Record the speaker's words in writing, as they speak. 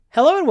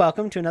Hello and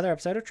welcome to another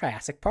episode of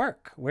Triassic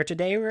Park, where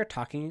today we're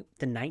talking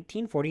the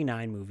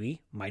 1949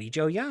 movie Mighty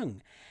Joe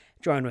Young.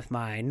 Joined with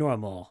my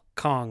normal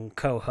Kong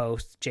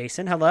co-host,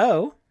 Jason.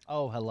 Hello.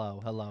 Oh,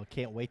 hello, hello.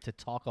 Can't wait to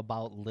talk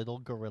about little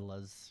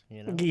gorillas,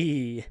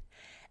 Gee.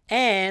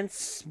 And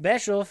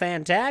special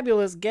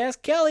fantabulous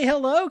guest, Kelly.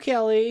 Hello,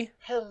 Kelly.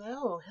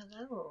 Hello,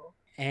 hello.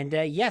 And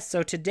yes,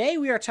 so today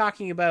we are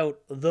talking about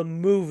the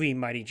movie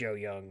Mighty Joe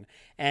Young.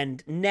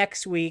 And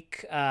next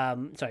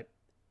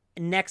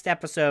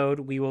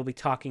episode, we will be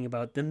talking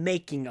about the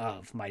making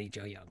of Mighty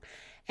Joe Young.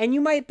 And you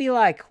might be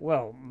like,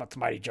 well, what's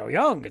Mighty Joe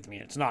Young? I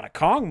mean, it's not a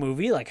Kong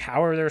movie. Like,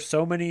 how are there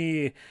so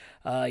many,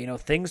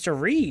 things to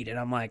read? And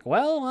I'm like,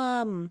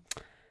 well,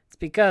 it's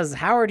because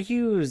Howard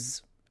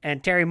Hughes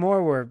and Terry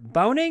Moore were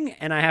boning,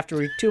 and I have to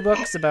read 2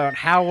 books about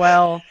how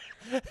well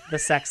the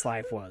sex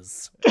life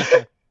was.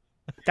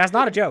 That's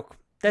not a joke.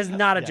 That's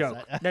not a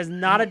joke. That's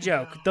not a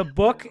joke. The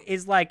book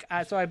is like,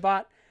 so I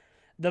bought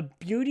The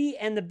Beauty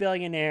and the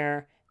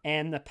Billionaire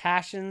and The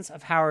Passions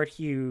of Howard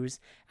Hughes,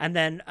 and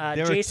then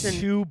Jason. There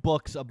are 2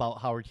 books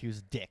about Howard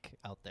Hughes' dick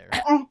out there.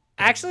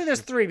 Actually,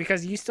 there's 3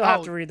 because you still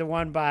have to read the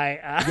one by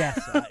Yes,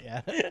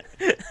 yeah.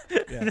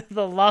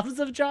 The Loves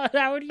of John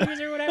Howard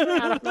Hughes or whatever.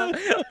 I don't know,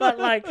 but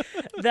like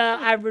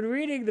I've been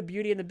reading The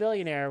Beauty and the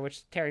Billionaire, which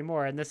is Terry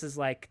Moore, and this is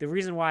like the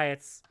reason why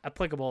it's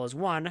applicable is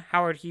 1,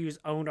 Howard Hughes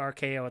owned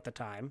RKO at the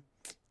time.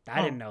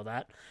 I didn't know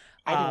that.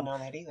 I didn't know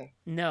that either.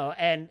 No,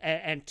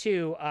 and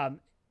 2, it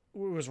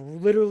was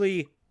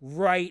literally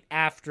right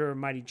after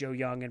Mighty Joe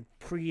Young and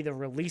pre the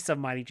release of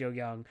Mighty Joe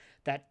Young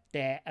that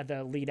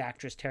the lead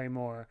actress Terry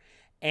Moore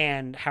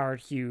and Howard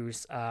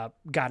Hughes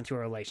got into a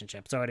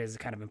relationship. So it is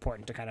kind of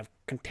important to kind of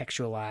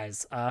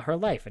contextualize her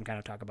life and kind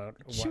of talk about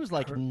She was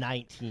like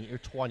 19 or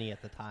 20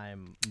 at the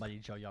time Mighty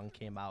Joe Young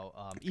came out.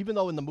 Even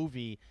though in the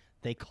movie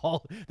they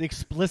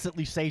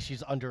explicitly say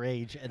she's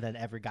underage, and then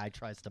every guy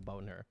tries to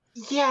bone her.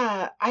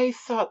 Yeah, I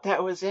thought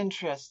that was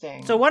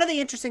interesting. So one of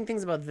the interesting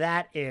things about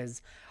that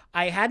is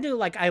I had to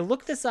I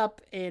looked this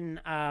up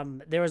in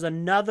there was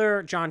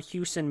another John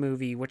Huston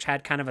movie which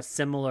had kind of a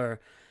similar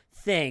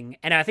thing,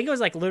 and I think it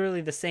was like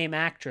literally the same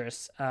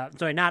actress.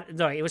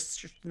 It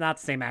was not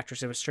the same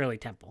actress. It was Shirley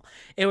Temple.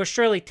 It was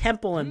Shirley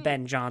Temple and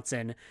Ben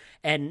Johnson,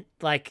 and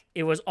like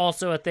it was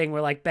also a thing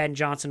where like Ben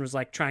Johnson was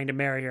like trying to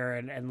marry her,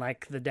 and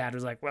like the dad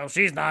was like, well,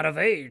 she's not of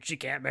age, she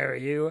can't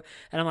marry you,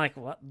 and I'm like,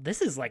 well,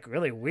 this is like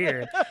really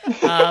weird.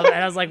 And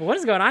I was like, what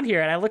is going on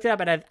here? And I looked it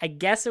up, and I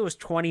guess it was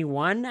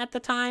 21 at the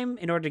time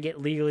in order to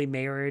get legally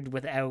married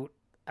without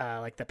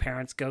like the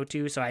parents go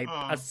to. So I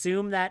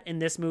assume that in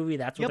this movie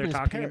that's what they're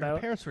talking about.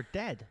 Her parents were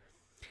dead.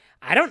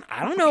 I don't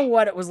know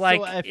what it was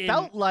like. So it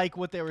felt like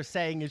what they were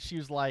saying is she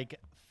was like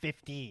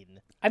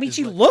 15. I mean,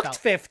 she looked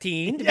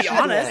 15 to be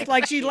honest.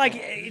 Like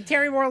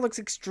Terry Moore looks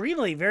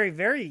extremely very,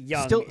 very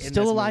young.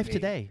 Still alive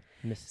today.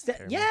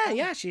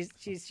 Yeah,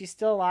 she's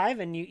still alive,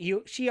 and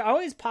she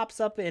always pops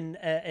up in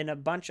a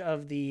bunch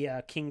of the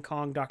King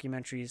Kong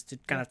documentaries to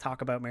kind of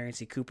talk about Marion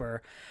C.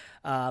 Cooper,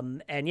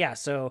 and yeah.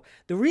 So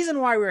the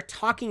reason why we're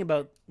talking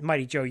about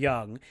Mighty Joe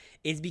Young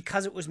is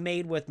because it was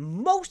made with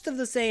most of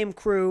the same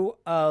crew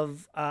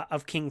of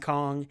King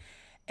Kong,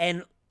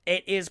 and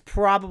it is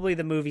probably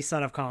the movie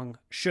Son of Kong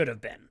should have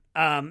been.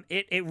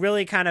 It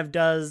really kind of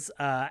does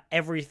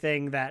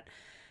everything that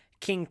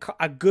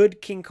a good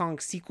King Kong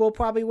sequel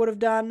probably would have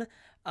done,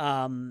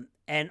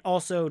 and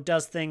also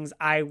does things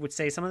I would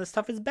say some of the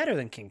stuff is better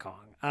than King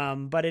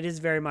Kong, but it is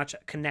very much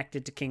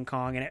connected to King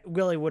Kong, and it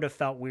really would have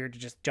felt weird to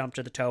just jump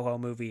to the Toho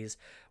movies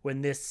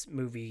when this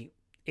movie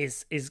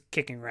is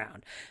kicking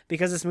around,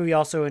 because this movie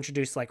also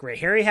introduced like Ray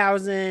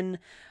Harryhausen,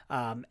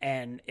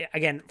 and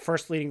again,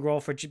 first leading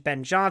role for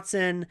Ben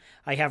Johnson.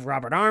 I have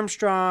Robert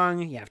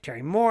Armstrong, you have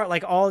Terry Moore,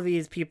 like all of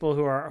these people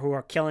who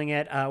are killing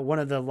it. One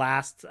of the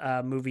last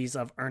movies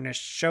of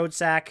Ernest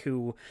Schoedsack,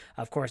 who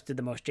of course did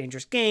The Most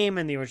Dangerous Game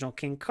and the original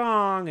King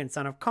Kong and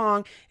Son of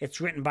Kong.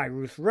 It's written by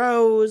Ruth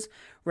Rose,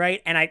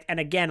 right? And I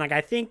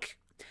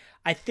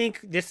think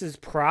this is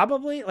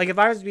probably, like, if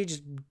I was to be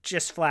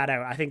just flat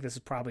out, I think this is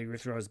probably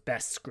Ruth Rose's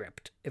best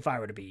script, if I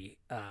were to be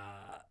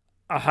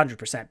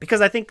 100%. Because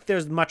I think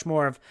there's much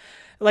more of,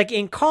 like,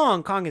 in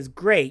Kong is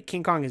great,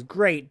 King Kong is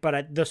great,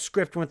 but the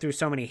script went through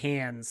so many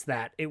hands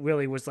that it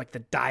really was, like, the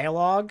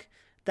dialogue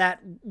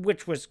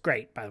which was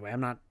great, by the way.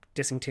 I'm not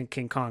dissing to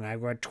King Kong. I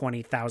read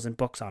 20,000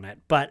 books on it.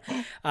 But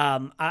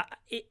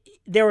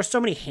there were so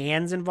many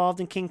hands involved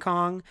in King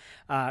Kong.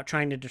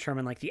 Trying to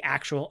determine like the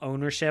actual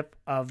ownership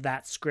of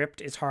that script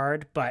is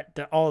hard, but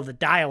all of the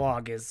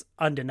dialogue is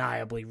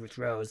undeniably Ruth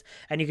Rose.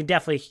 And you can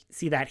definitely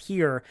see that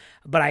here,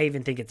 but I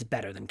even think it's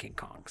better than King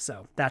Kong.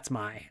 So that's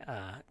my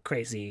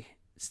crazy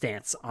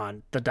stance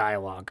on the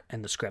dialogue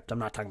and the script. I'm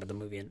not talking about the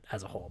movie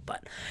as a whole,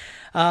 but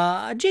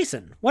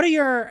Jason, what's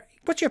your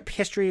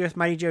history with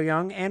Mighty Joe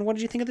Young, and what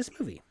did you think of this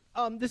movie?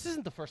 This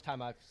isn't the first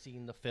time I've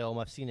seen the film.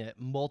 I've seen it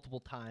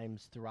multiple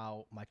times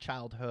throughout my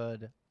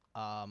childhood,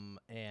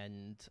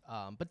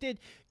 but did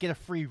get a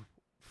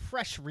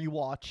fresh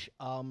rewatch.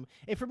 And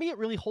for me, it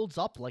really holds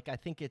up. Like I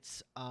think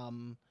it's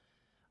an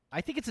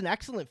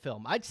excellent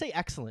film. I'd say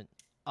excellent.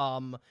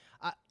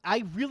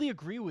 I really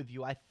agree with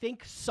you. I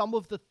think some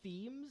of the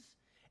themes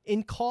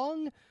in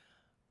Kong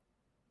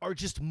are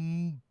just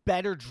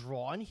better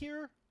drawn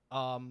here.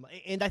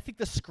 And I think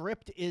the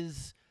script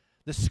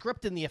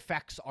and the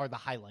effects are the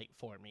highlight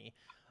for me.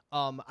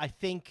 I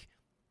think,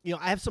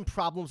 I have some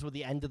problems with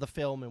the end of the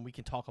film, and we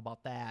can talk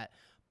about that.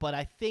 But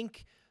I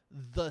think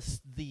the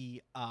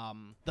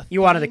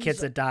You wanted the themes- kids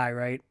to die,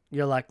 right?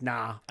 You're like,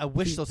 nah. I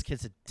wish those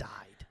kids had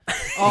died.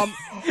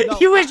 No,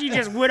 You wish he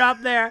just went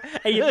up there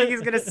and you think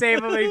he's gonna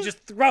save them and he just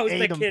throws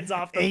the ate 'em- kids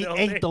off the ate,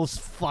 building. ate those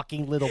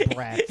fucking little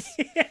brats.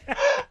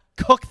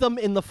 Cook them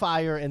in the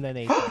fire and then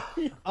ate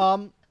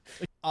them.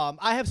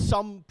 I have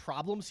some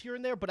problems here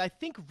and there, but I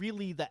think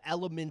really the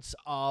elements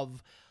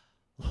of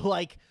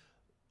like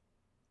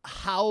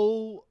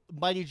how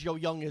Mighty Joe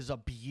Young is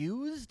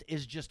abused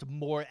is just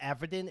more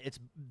evident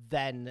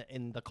than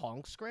in the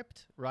Kong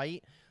script,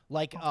 right?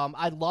 Like,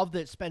 I love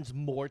that it spends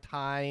more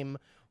time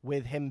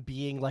with him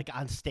being like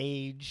on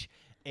stage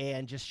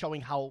and just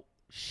showing how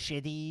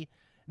shitty.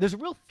 There's a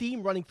real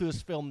theme running through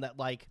this film that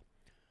like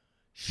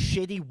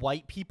shitty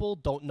white people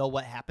don't know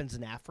what happens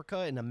in Africa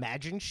and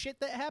imagine shit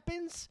that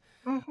happens.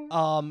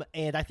 Mhm.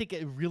 And I think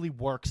it really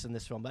works in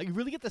this film. Like, you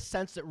really get the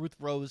sense that Ruth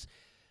Rose,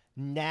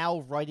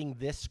 now writing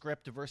this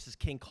script versus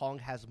King Kong,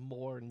 has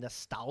more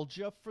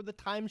nostalgia for the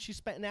time she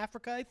spent in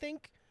Africa, I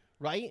think,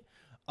 right?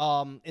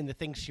 And the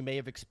things she may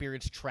have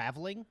experienced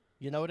traveling,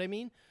 you know what I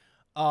mean?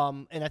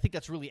 And I think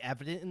that's really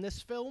evident in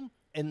this film.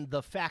 And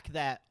the fact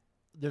that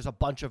there's a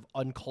bunch of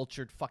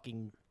uncultured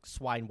fucking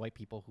swine white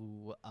people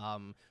who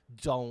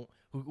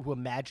who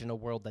imagine a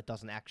world that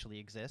doesn't actually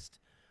exist.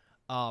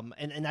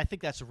 And I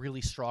think that's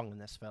really strong in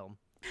this film.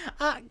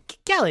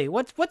 Kelly,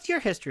 what's your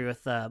history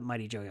with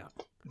Mighty Joe Young?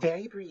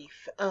 Very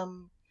brief.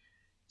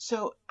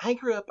 So I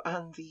grew up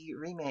on the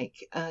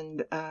remake,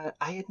 and I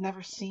had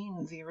never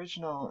seen the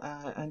original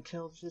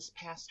until this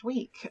past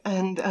week.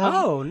 And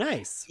Oh,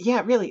 nice.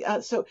 yeah, really.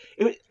 So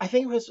I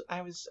think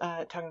I was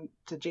talking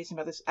to Jason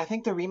about this. I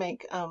think the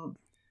remake,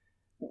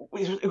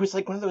 it was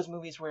like one of those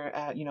movies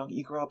where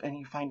you grow up and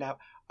you find out,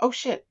 oh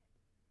shit,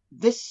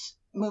 this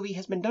movie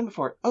has been done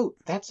before. Oh,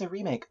 that's a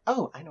remake.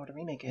 Oh, I know what a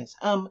remake is.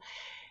 So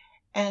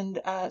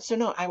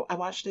no, I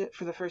watched it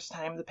for the first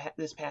time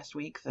this past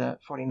week, the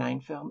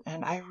 49 film,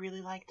 and I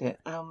really liked it.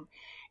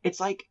 It's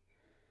like,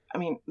 I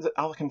mean,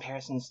 all the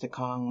comparisons to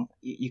Kong,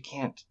 you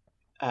can't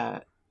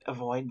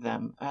avoid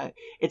them.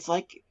 It's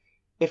like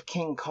if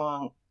King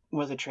Kong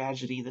was a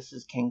tragedy, this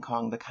is King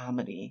Kong the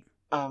comedy.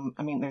 I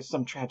mean, there's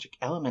some tragic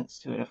elements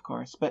to it, of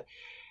course, but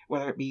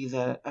whether it be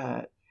the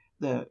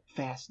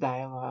fast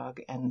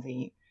dialogue and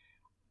the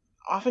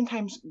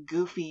oftentimes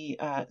goofy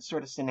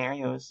sort of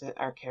scenarios that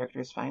our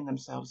characters find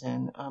themselves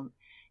in,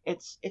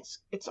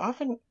 it's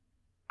often,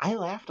 I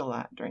laughed a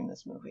lot during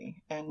this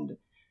movie, and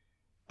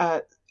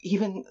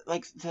even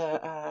like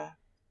the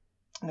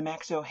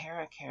Max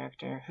O'Hara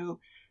character, who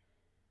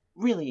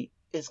really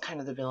is kind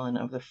of the villain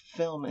of the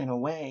film in a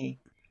way,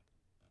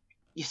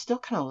 you still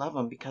kind of love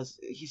him because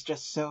he's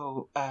just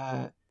so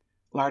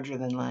larger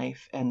than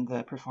life, and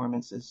the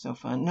performance is so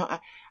fun. No,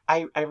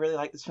 I really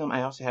like this film.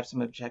 I also have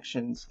some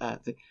objections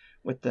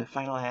with the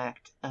final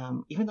act,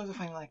 even though the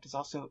final act is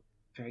also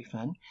very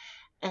fun,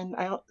 and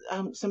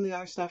some of the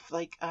other stuff,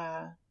 like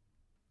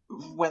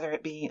whether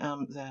it be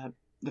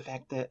the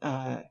fact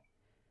that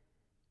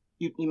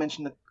you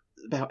mentioned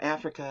about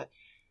Africa.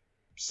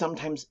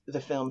 Sometimes the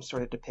film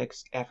sort of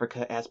depicts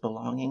Africa as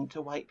belonging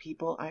to white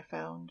people, I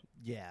found.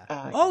 Yeah.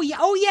 Oh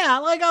yeah.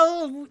 Like,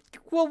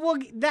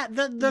 that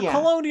the Yeah.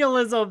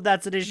 colonialism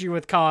that's an issue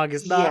with Kong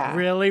is not Yeah.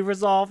 really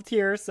resolved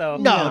here. So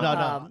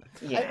No.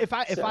 Yeah, If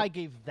I so-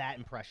 gave that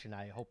impression,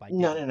 I hope I did.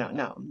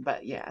 No.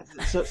 But yeah,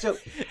 so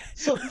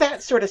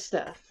that sort of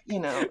stuff,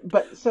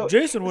 But so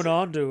Jason went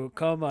on to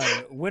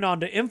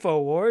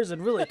Infowars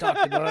and really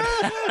talked about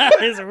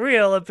his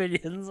real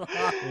opinions.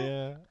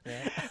 Yeah.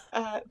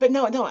 but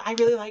no, I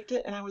really liked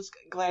it, and I was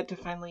glad to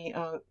finally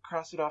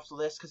cross it off the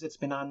list because it's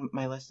been on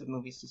my list of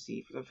movies to see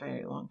for a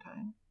very long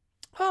time.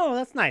 Oh,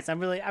 that's nice. I'm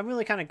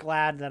really kind of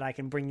glad that I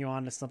can bring you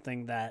on to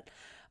something that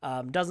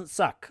doesn't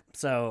suck.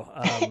 So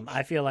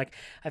I feel like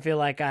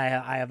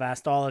I have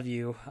asked all of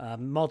you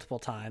multiple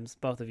times,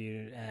 both of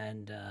you,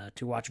 and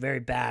to watch very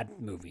bad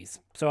movies.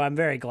 So I'm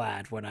very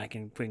glad when I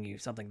can bring you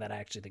something that I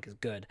actually think is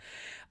good.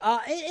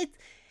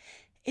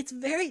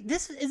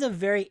 This is a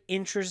very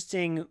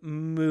interesting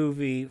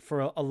movie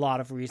for a lot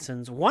of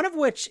reasons. One of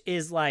which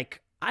is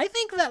like, I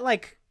think that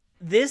like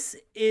this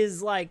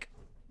is like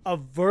a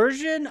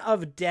version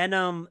of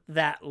Denim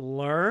that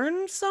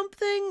learned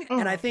something,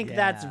 and I think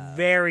that's Yeah.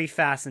 very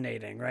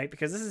fascinating, right?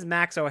 Because this is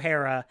Max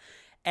O'Hara,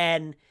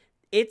 and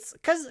it's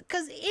because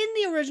in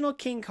the original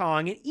King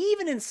Kong and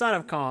even in Son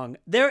of Kong,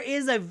 there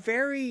is a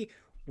very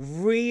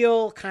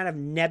real kind of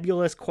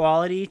nebulous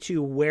quality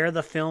to where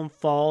the film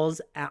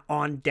falls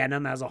on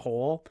Denim as a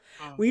whole.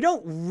 We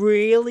don't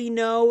really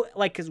know,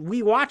 like, because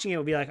we watching it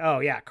would be like, oh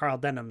yeah, Carl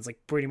Denham's like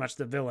pretty much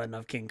the villain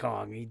of King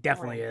Kong. He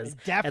definitely Right. is.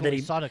 Definitely And then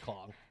he, Son of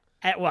Kong.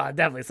 Well,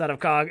 definitely Son of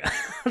Kong.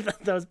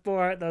 those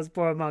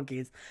poor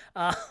monkeys.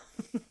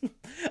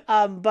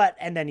 Uh, but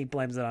and then he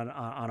blames it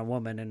on a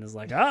woman and is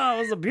like, "Oh, it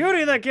was the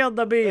beauty that killed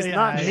the beast,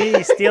 not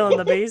me stealing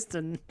the beast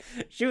and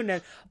shooting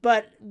it."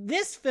 But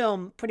this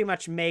film pretty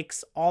much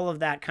makes all of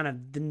that kind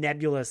of the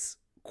nebulous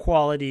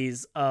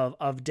qualities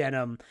of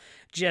Denham,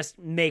 just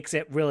makes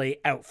it really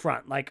out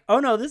front. Like, oh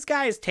no, this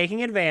guy is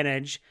taking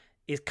advantage,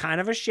 is kind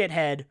of a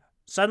shithead,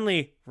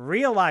 suddenly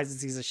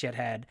realizes he's a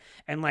shithead,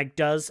 and like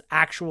does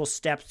actual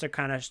steps to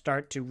kind of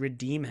start to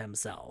redeem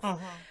himself.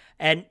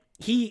 And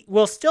he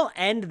will still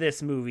end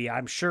this movie,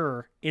 I'm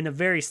sure, in a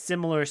very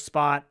similar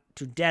spot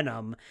to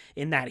Denham,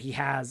 in that he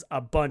has a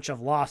bunch of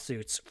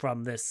lawsuits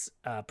from this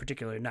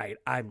particular night,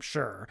 I'm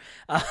sure.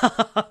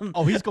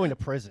 Oh, he's going to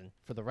prison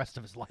for the rest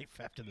of his life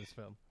after this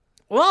film.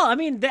 Well, I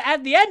mean,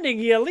 at the ending,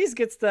 he at least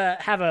gets to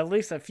have at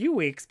least a few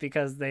weeks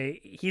because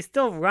he's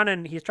still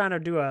running. He's trying to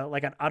do an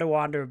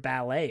Ottawander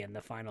ballet in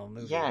the final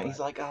movie. Yeah, he's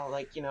like, oh,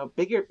 like,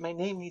 bigger. My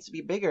name needs to be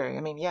bigger. I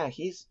mean, yeah,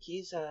 he's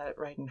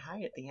riding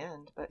high at the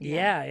end, but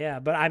yeah.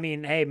 But I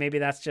mean, hey, maybe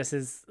that's just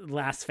his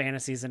last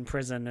fantasies in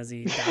prison as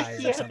he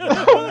dies or something.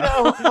 Oh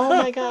no!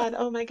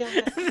 Oh my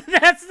god!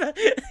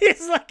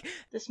 It's like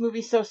this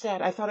movie's so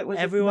sad. I thought it was.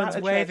 Everyone's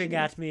waving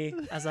at me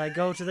as I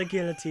go to the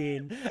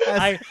guillotine.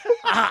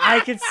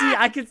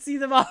 I can see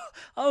them all.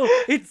 Oh,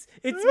 it's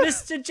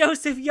Mr.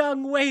 Joseph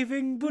Young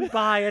waving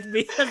goodbye at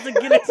me as the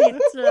guillotine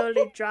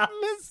slowly drops.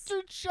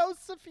 Mr.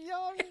 Joseph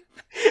Young.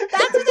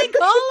 That's what they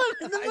call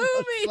him in the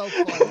movie. So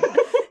funny.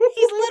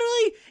 He's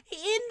literally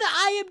in the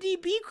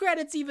IMDb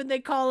credits. Even they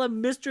call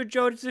him Mr.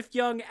 Joseph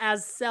Young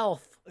as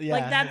self. Yeah,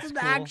 like that's in the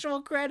cool.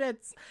 actual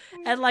credits,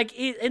 and like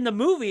in the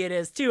movie it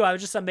is too. I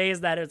was just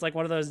amazed that it's like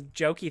one of those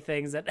jokey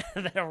things that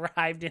that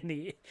arrived in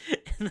the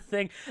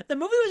thing. The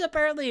movie was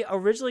apparently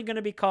originally going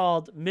to be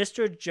called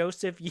Mr.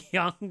 Joseph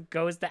Young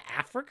Goes to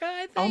Africa.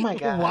 I think. Oh my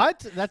god! What?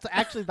 That's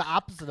actually the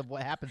opposite of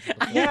what happens. In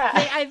the film.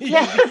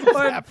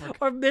 Yeah,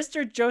 or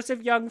Mr.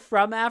 Joseph Young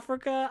from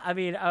Africa. I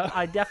mean,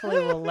 I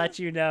definitely will let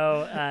you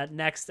know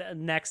next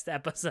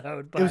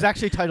episode. But It was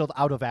actually titled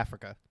Out of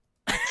Africa.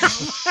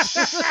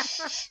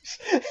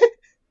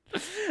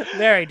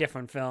 Very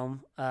different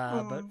film,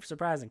 but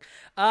surprising.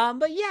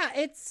 But yeah,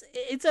 it's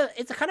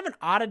a kind of an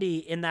oddity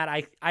in that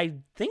I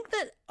think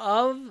that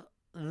of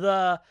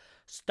the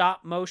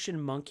stop motion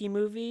monkey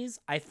movies,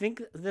 I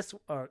think this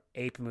or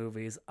ape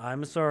movies.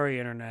 I'm sorry,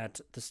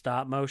 internet. The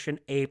stop motion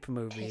ape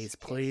movies.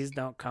 Please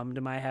don't come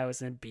to my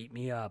house and beat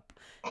me up.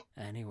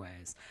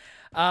 Anyways,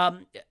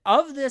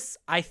 of this,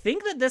 I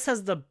think that this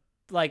has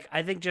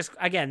I think just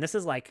again, this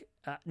is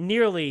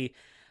nearly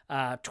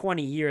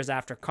 20 years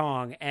after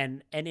Kong,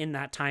 and in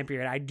that time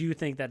period, I do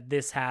think that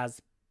this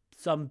has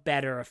some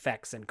better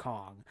effects than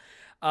Kong.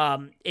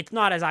 It's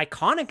not as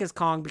iconic as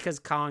Kong because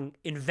Kong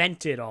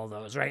invented all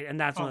those, right? And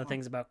that's one of the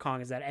things about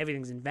Kong is that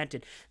everything's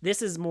invented.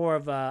 This is more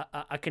of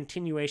a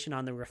continuation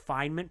on the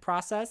refinement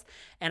process,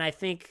 and I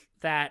think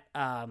that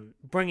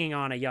bringing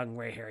on a young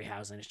Ray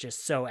Harryhausen is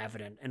just so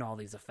evident in all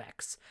these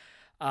effects.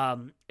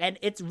 And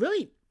it's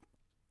really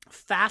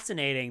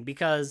fascinating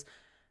because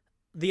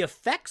the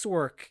effects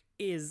work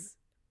is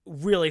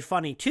really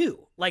funny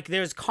too. Like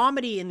there's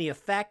comedy in the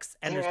effects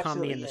and there's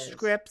comedy in the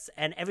scripts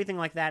and everything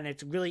like that, and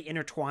it's really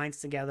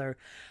intertwines together.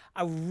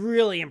 I'm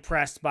really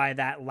impressed by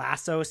that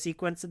lasso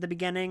sequence at the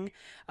beginning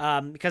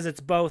because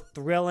it's both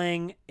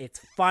thrilling, it's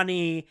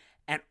funny,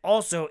 and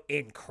also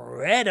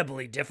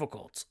incredibly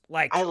difficult.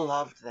 Like I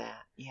loved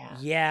that.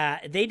 Yeah,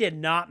 they did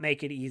not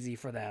make it easy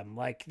for them.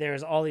 Like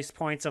there's all these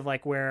points of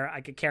like where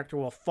a character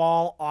will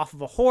fall off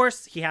of a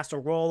horse, he has to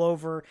roll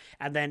over,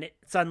 and then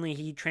suddenly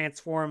he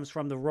transforms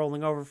from the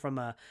rolling over from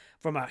a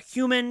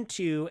human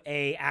to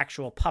a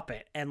actual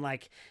puppet, and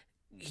like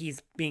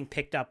he's being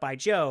picked up by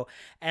Joe,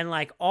 and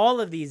like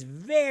all of these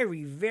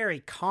very,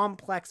 very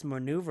complex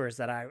maneuvers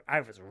that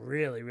I was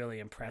really, really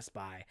impressed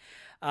by.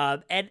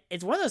 And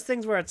it's one of those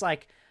things where it's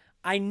like,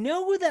 I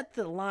know that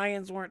the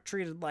lions weren't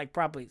treated like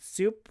probably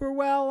super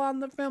well on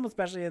the film,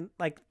 especially in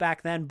like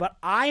back then, but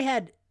I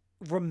had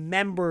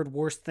remembered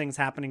worse things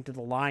happening to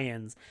the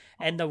lions,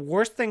 and the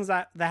worst things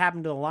that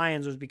happened to the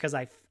lions was because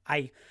I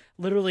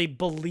literally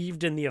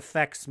believed in the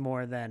effects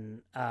more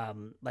than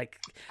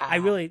I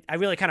really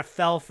kind of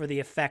fell for the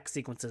effect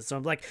sequences. So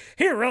I'm like,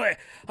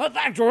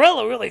 that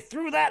gorilla really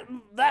threw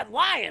that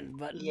lion,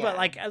 but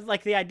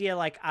like the idea,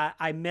 like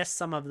I missed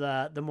some of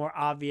the more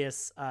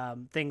obvious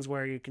things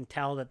where you can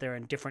tell that they're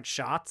in different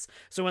shots.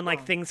 So when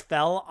like things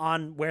fell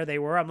on where they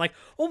were, I'm like,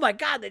 oh my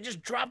god, they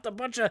just dropped a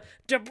bunch of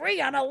debris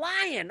on a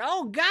lion.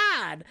 Oh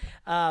god.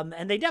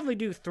 And they definitely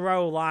do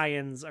throw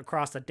lions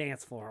across the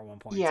dance floor at one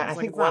point. Yeah, so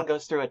I think one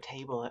goes through a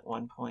table at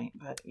one point,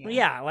 but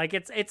yeah, like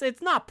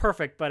it's not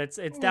perfect, but it's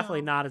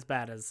definitely not as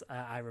bad as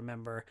I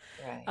remember.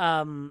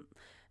 Right.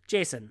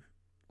 Jason,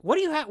 what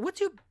do you have? What's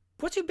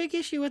your big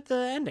issue with the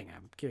ending?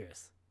 I'm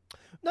curious.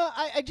 No,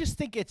 I just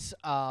think it's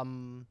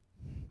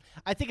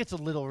I think it's a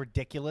little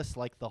ridiculous,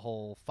 like the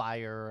whole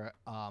fire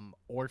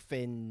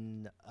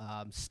orphan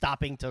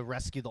stopping to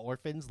rescue the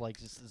orphans, like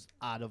this is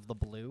out of the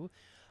blue.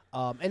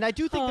 And I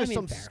do think there's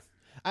some.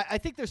 I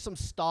think there's some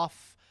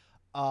stuff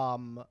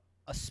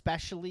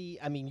Especially,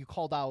 I mean, you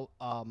called out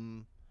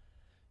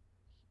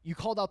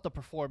the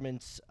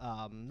performance,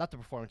 not the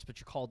performance, but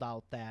you called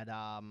out that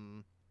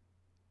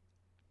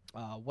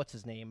what's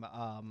his name,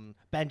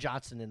 Ben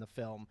Johnson in the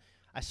film.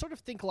 I sort of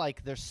think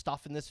like there's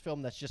stuff in this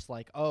film that's just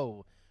like,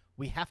 oh,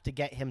 we have to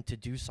get him to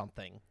do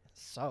something.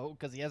 So,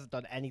 because he hasn't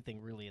done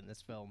anything really in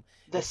this film.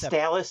 The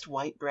stalest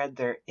white bread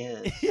there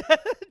is.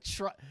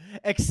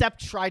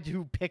 Except try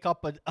to pick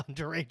up an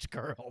underage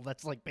girl.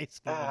 That's like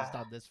basically what he's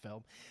done in this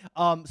film.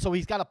 So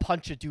he's got to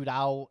punch a dude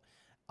out.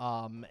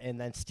 And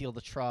then steal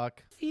the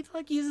truck. He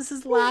like uses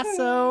his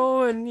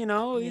lasso, and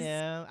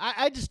yeah.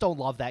 I just don't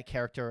love that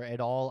character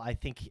at all. I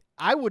think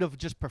I would have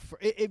just preferred.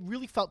 It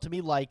really felt to me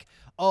like,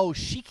 oh,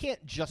 she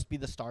can't just be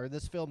the star of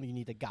this film. You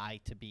need a guy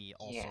to be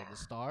also the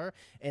star,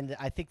 and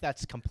I think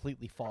that's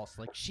completely false.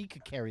 Like she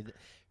could carry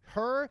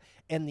her,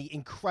 and the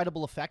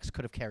incredible effects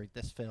could have carried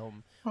this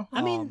film.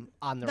 I mean,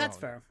 on their that's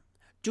own. fair.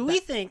 Do we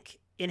think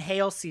in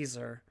Hail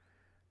Caesar,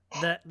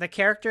 the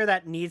character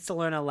that needs to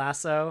learn a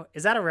lasso,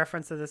 is that a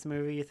reference to this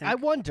movie, you think? I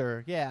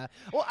wonder, yeah.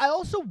 Well, I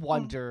also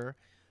wonder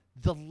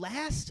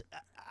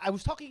I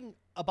was talking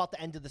about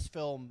the end of this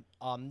film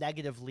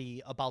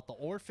negatively about the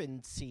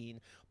orphan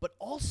scene, but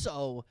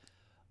also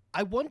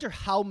I wonder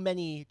how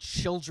many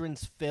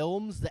children's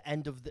films the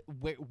end of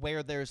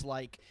where there's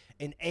like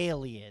an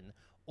alien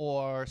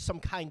or some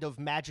kind of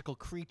magical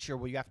creature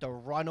where you have to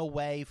run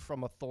away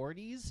from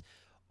authorities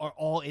are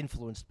all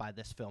influenced by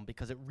this film,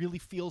 because it really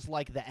feels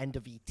like the end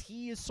of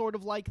E.T. is sort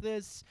of like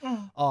this.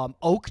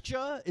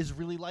 Okja is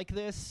really like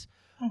this.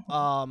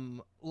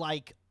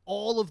 Like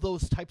all of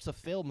those types of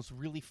films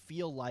really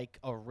feel like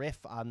a riff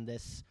on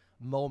this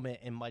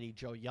moment in Mighty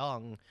Joe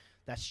Young.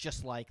 That's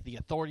just like the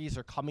authorities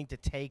are coming to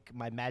take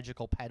my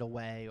magical pet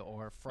away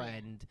or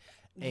friend,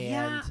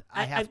 and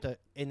I have to,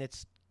 and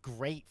it's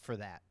great for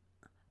that.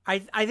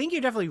 I think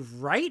you're definitely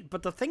right,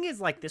 but the thing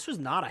is, like, this was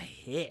not a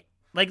hit.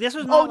 Like this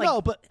was not.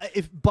 No, but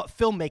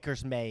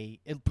filmmakers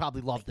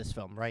probably love this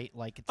film, right?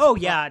 Like,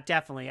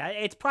 definitely.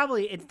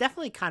 It's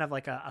definitely kind of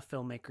like a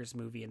filmmaker's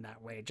movie in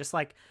that way. Just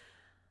like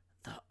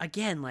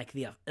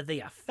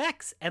the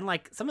effects and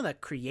like some of the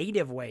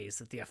creative ways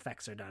that the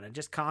effects are done, and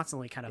just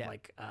constantly kind of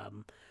like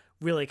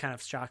really kind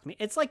of shocked me.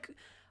 It's like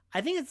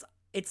I think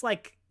it's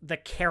like the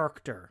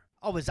character.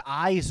 Oh, his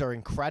eyes are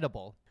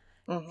incredible.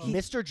 Mm-hmm.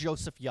 Mr.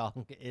 Joseph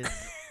Young is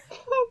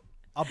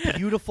a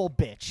beautiful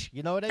bitch.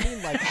 You know what I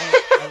mean? Like,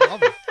 I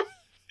love it.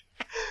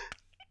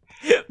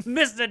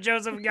 Mr.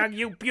 Joseph Young,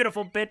 you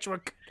beautiful bitch.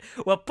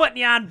 We're putting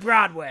you on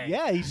Broadway.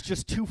 Yeah, he's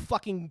just too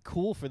fucking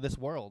cool for this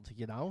world,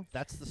 you know?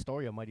 That's the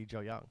story of Mighty Joe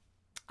Young.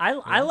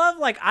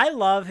 I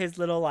love his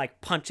little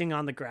like punching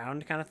on the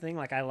ground kind of thing.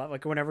 Like I love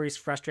like whenever he's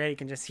frustrated, you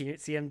can just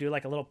see him do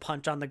like a little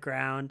punch on the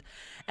ground,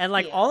 and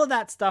like all of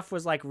that stuff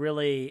was like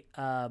really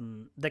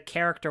the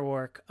character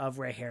work of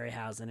Ray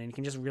Harryhausen, and you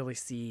can just really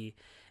see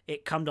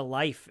it come to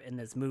life in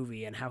this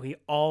movie, and how he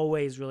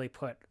always really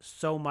put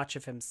so much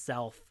of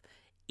himself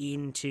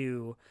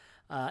into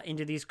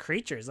these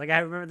creatures. Like I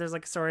remember there's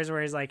like stories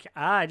where he's like,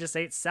 I just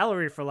ate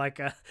celery for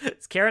like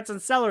carrots and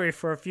celery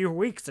for a few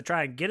weeks to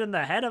try and get in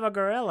the head of a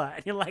gorilla.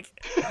 And you're like,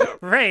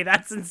 Ray,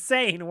 that's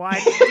insane. Why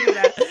did you do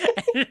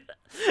that?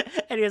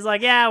 And he was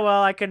like, yeah,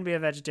 well, I couldn't be a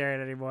vegetarian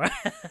anymore.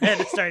 I had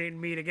to start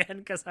eating meat again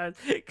because I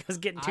was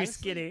getting too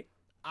skinny.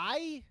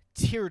 I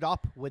teared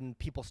up when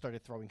people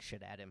started throwing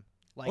shit at him.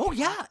 Like,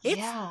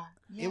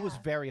 it was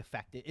very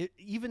effective.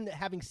 Even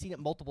having seen it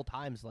multiple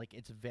times, like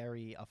it's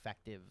very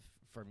effective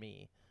for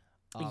me.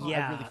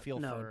 I really feel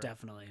for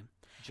definitely.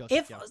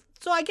 Joseph Young.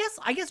 So I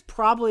guess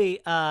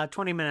probably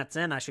 20 minutes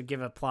in, I should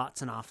give a plot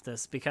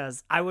synopsis,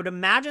 because I would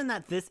imagine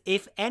that this,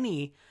 if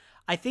any,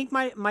 I think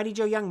Mighty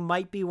Joe Young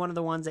might be one of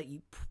the ones that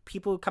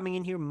people coming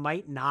in here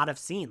might not have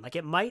seen. Like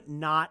it might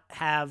not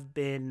have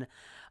been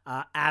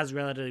as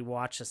relatively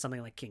watched as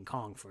something like King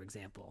Kong, for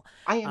example.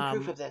 I am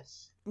proof of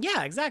this.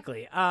 Yeah,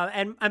 exactly.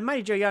 And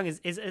Mighty Joe Young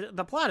is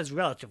the plot is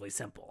relatively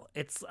simple.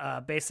 It's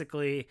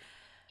basically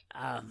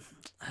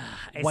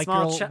white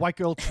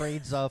girl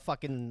trades a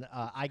fucking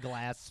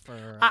eyeglass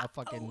for a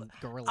fucking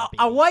gorilla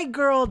baby. A white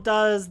girl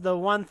does the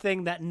one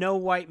thing that no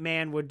white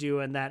man would do,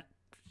 and that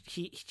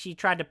she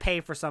tried to pay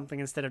for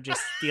something instead of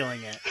just stealing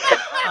it.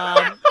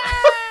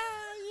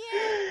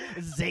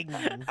 Zing.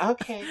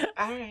 Okay,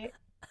 all right.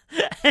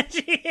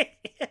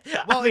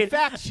 In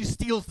fact, she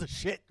steals the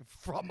shit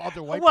from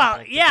other white people.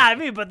 Well, yeah, I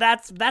mean, but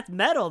that's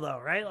metal, though,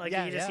 right? Like,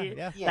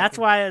 yeah. That's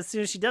why as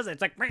soon as she does it,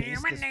 it's like.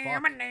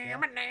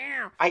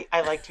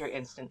 I liked her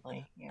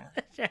instantly. Yeah.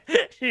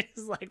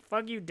 She's like,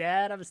 "Fuck you,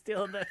 Dad! I'm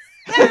stealing this."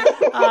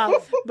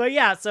 But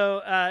yeah,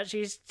 so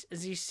she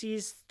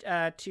sees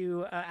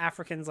two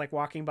Africans like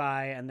walking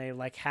by, and they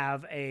like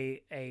have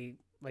a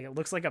like it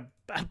looks like a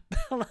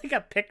like a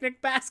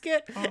picnic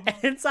basket. And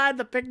inside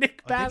the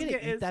picnic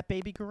basket is that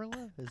baby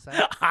gorilla. Is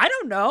that? I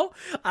don't know.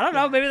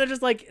 Maybe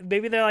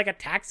they're like a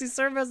taxi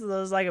service. And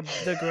there's like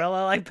the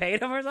gorilla like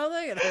paid them or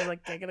something, and they're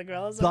like taking the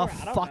gorilla somewhere.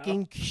 The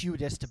fucking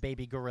cutest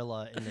baby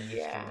gorilla in the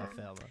history of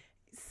the film.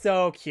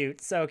 So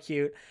cute, so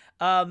cute.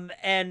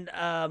 And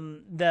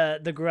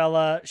the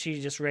gorilla,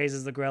 she just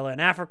raises the gorilla in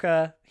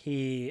Africa.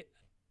 He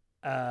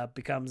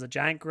becomes a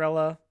giant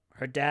gorilla.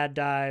 Her dad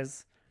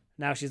dies.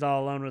 Now she's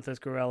all alone with this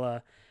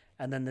gorilla.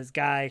 And then this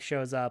guy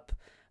shows up,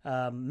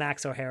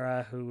 Max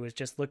O'Hara, who is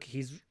just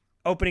he's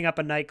opening up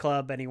a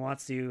nightclub and he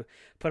wants to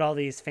put all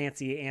these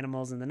fancy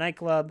animals in the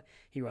nightclub.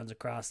 He runs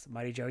across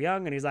Mighty Joe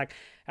Young and he's like,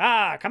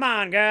 come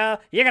on, girl.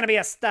 You're going to be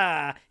a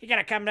star. You're going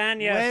to come down.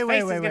 Your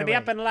face is going to be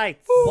up in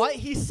lights. What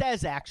he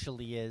says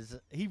actually is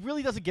he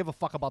really doesn't give a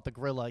fuck about the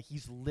gorilla.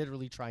 He's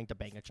literally trying to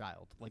bang a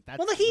child. Like that's.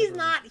 Well, he's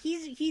not.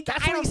 He.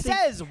 That's what he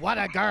says. What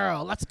a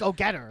girl. Let's go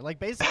get her. Like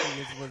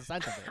basically is the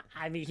sense of it.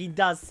 I mean, he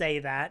does say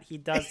that. He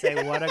does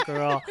say, "What a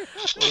girl.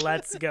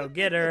 Let's go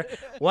get her.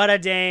 What a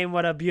dame.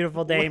 What a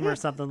beautiful dame," or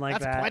something like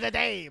that. That's quite a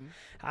dame.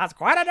 That's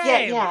quite a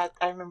dame. Yeah,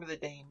 I remember the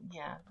dame.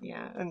 Yeah.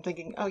 I'm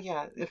thinking, oh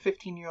yeah, a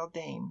 15-year-old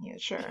dame. Yeah,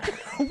 sure.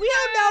 We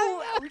don't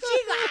know.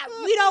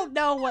 We don't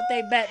know what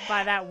they meant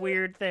by that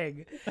weird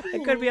thing.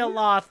 It could be a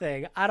law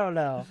thing. I don't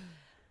know.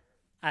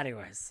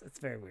 Anyways, it's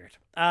very weird.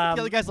 The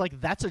other guy's like,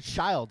 "That's a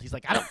child." He's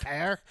like, "I don't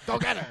care. Go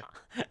get her."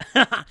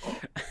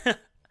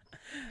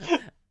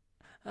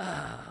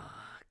 Oh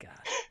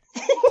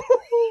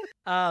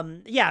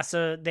God. Yeah.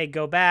 So they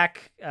go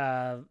back.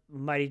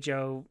 Mighty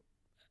Joe.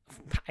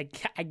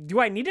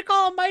 Do I need to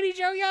call him Mighty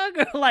Joe Young?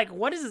 Like,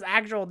 what is his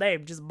actual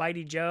name? Just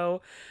Mighty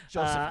Joe?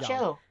 Joseph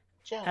Young.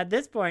 Joe. At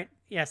this point,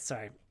 yes,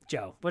 sorry,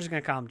 Joe. We're just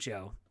gonna call him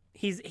Joe.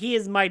 He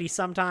is mighty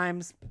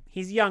sometimes.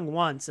 He's young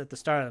once at the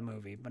start of the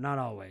movie, but not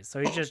always. So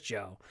he's just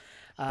Joe.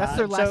 That's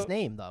their last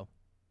name, though.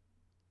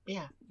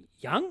 Yeah.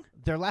 Young?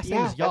 Their last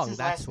name is that's Young. his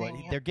That's last what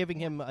name, yeah. they're giving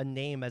him a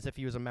name as if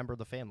he was a member of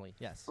the family.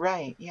 Yes.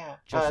 Right. Yeah.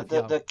 Joseph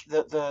Young.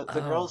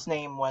 The girl's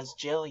name was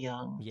Jill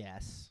Young.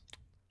 Yes.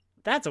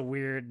 That's a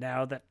weird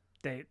now that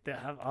they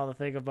have all the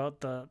thing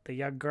about the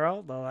young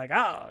girl. They're like,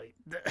 oh,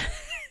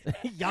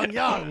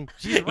 young.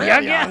 She's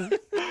real young.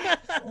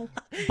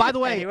 By the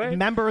way, Anyway.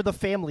 member of the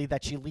family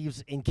that she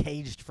leaves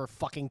encaged for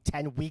fucking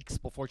 10 weeks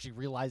before she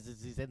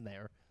realizes he's in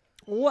there.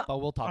 What? But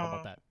we'll talk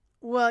about that.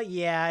 Well,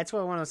 yeah, it's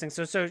one of those things.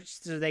 So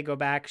they go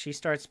back. She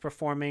starts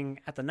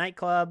performing at the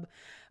nightclub.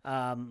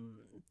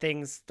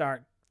 Things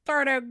start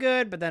out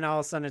good, but then all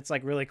of a sudden it's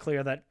like really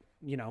clear that,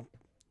 you know,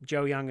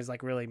 Joe Young is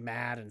like really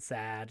mad and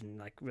sad and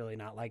like really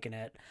not liking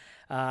it.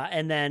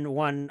 And then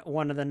one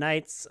of the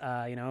nights,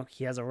 you know,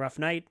 he has a rough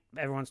night.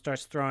 Everyone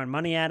starts throwing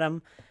money at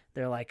him.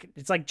 They're like,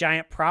 it's like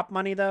giant prop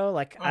money though.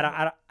 Like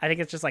I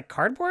think it's just like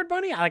cardboard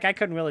money. I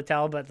couldn't really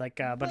tell, but like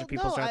a bunch of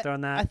people start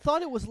throwing that. I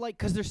thought it was like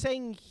because they're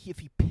saying if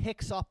he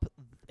picks up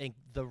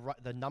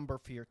the number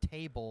for your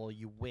table,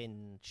 you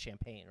win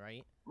champagne,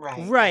 right?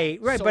 Right.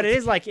 So but it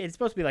is like it's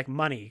supposed to be like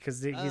money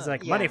because he's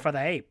like money for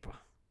the ape.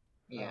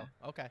 Yeah.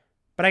 Oh, okay.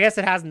 But I guess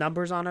it has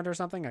numbers on it or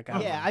something. Like,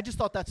 I just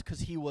thought that's because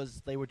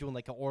they were doing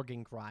like an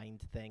organ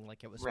grind thing,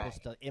 like it was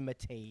supposed to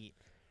imitate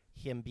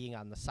him being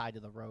on the side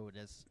of the road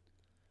as.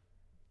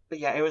 But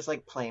yeah, it was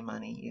like play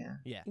money.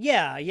 Yeah.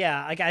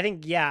 Yeah. Like I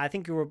think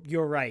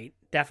you're right.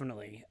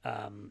 Definitely.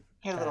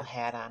 He had a little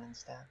hat on and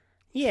stuff.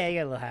 Yeah, he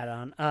got a little hat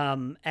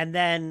on. And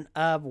then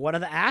one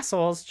of the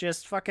assholes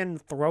just fucking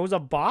throws a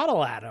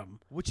bottle at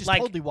him, which is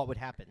like, totally what would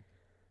happen.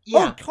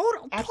 Yeah,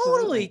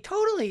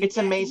 totally. It's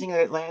amazing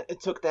that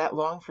it took that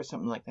long for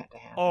something like that to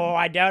happen. Oh,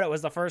 I doubt it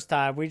was the first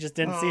time. We just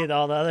didn't see it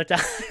all the other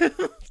times.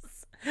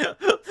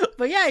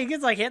 But yeah, he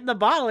gets like hitting the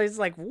bottle. He's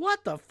like,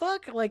 "What the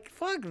fuck? Like,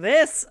 fuck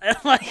this!" And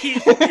like,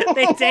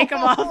 they take him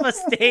off a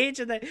stage,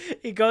 and then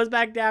he goes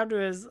back down to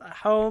his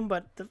home.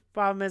 But the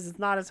problem is, it's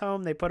not his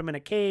home. They put him in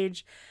a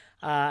cage,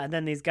 and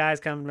then these guys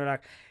come and they're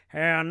like,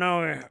 "Hey, I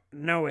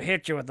know we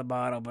hit you with the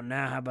bottle, but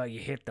now how about you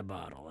hit the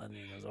bottle?" And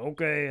he goes,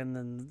 "Okay." And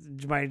then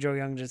Mighty Joe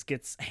Young just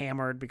gets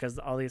hammered because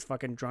all these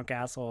fucking drunk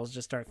assholes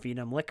just start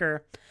feeding him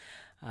liquor.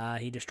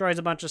 He destroys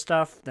a bunch of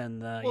stuff. Then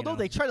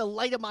they try to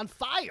light him on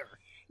fire.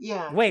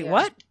 Yeah. Wait,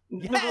 what?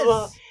 Yes.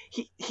 Well,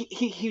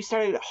 he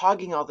started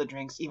hogging all the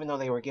drinks, even though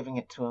they were giving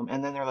it to him,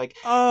 and then they're like,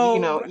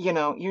 "Oh,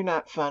 you're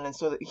not fun," and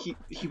so he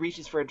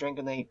reaches for a drink,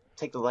 and they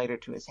take the lighter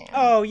to his hand.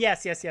 Oh,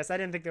 yes. I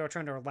didn't think they were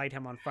trying to light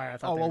him on fire. I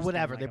thought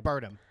whatever. They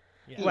burn him.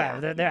 Yeah. Well,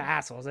 they're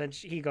assholes, and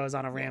he goes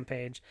on a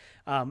rampage.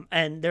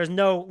 And there's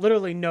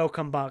literally no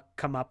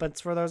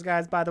comeuppance for those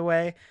guys, by the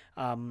way.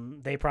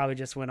 They probably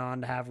just went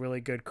on to have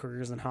really good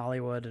careers in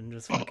Hollywood and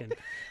just fucking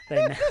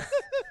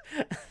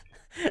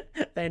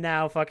they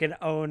now fucking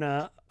own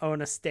a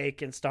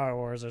stake in Star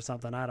Wars or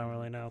something. I don't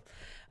really know.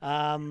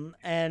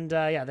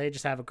 They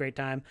just have a great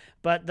time.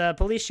 But the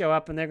police show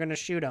up and they're going to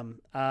shoot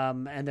him.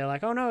 And they're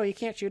like, "Oh no, you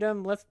can't shoot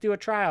him. Let's do a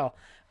trial."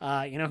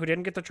 You know who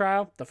didn't get the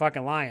trial? The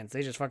fucking lions.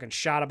 They just fucking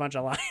shot a bunch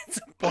of lions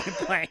point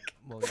blank.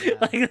 Well, yeah.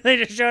 Like they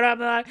just showed up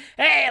and they're like,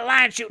 "Hey,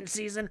 lion shooting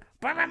season."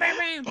 Bam, bam,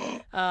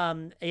 bam,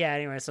 bam.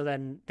 Anyway, so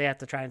then they have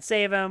to try and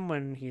save him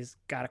when he's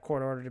got a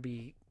court order to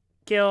be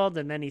killed,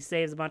 and then he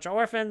saves a bunch of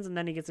orphans, and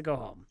then he gets to go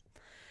home.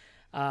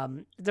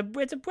 It's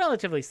a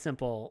relatively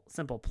simple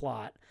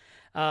plot.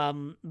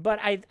 But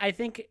I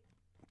think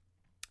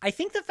I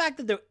think the fact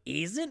that there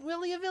isn't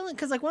really a villain,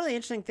 because like one of the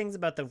interesting things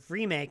about the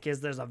remake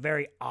is there's a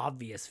very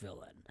obvious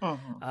villain,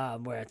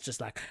 where it's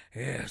just like,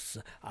 yes,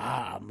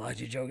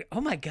 Mighty Joe.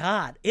 Oh my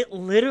god, it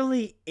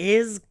literally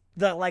is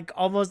the like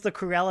almost the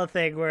Cruella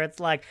thing where it's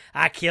like,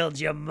 I killed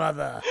your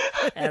mother,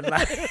 and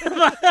like,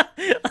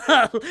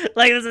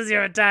 like this is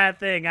your entire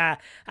thing. I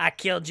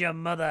killed your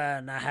mother,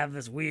 and I have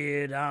this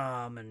weird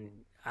arm, and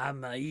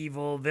I'm an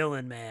evil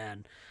villain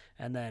man.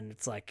 And then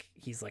it's like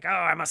he's like, oh,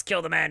 I must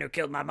kill the man who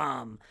killed my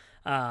mom.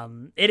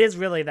 It is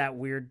really that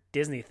weird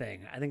Disney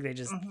thing. I think they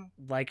just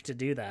like to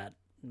do that,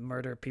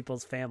 murder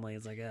people's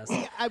families, I guess.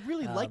 Yeah, I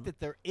really like that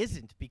there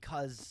isn't,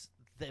 because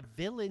the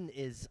villain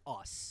is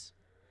us.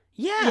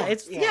 Yeah,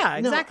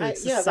 exactly.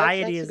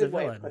 Society that's is a the good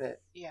way to villain. put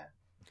it. Yeah.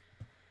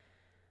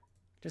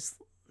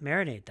 Just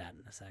marinate that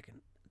in a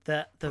second.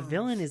 The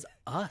villain is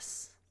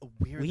us.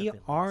 We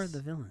are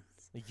the villains.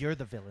 You're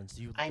the villains.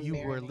 You I'm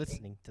were marinating.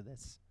 listening to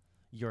this.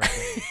 You're a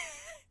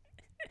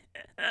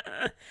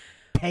villain.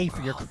 Pay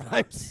for your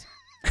crimes.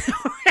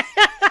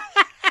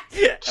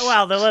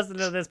 Well, they're listening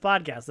to this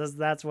podcast.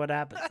 That's what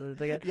happens.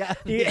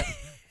 Yeah.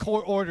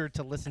 Court order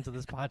to listen to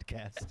this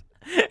podcast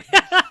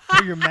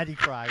for your many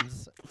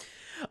crimes.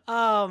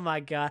 Oh my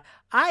god.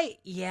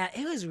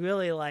 It was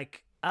really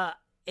like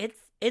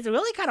it's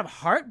really kind of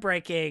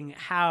heartbreaking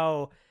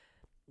how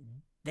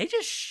they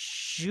just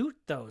shoot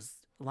those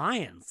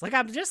lions. Like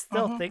I'm just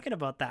still thinking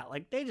about that.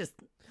 Like they just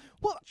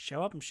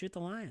show up and shoot the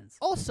lions.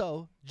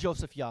 Also,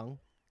 Joseph Young,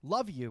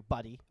 love you,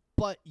 buddy,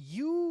 but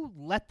you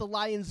let the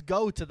lions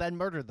go to then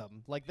murder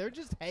them. Like they're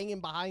just hanging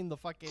behind the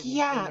fucking in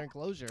their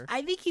enclosure.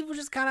 I think he was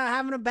just kind of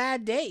having a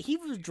bad day. He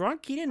was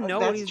drunk. He didn't know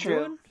what he was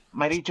doing.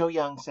 Mighty Joe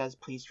Young says,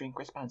 please drink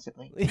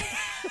responsibly.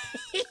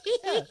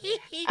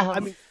 I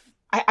mean,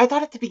 I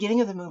thought at the beginning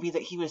of the movie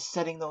that he was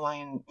setting the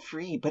lion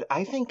free, but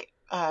I think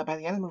by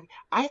the end of the movie,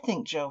 I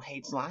think Joe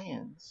hates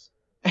lions.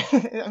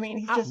 I mean,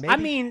 he's just.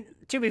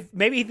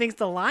 Maybe he thinks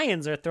the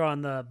lions are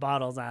throwing the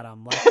bottles at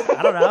him. Like,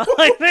 I don't know.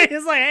 Like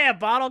he's like, hey, a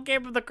bottle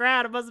came from the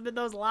crowd. It must have been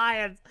those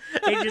lions.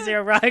 He just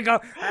hear Ryan go,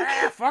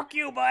 fuck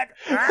you, bud.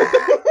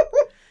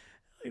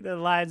 Like the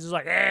lions is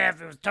like,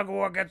 if it was tug of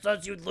war against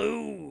us, you'd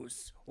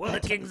lose. We're the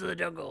kings of the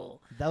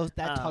jungle. That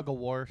tug of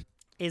war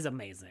is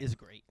amazing. Is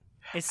great.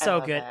 It's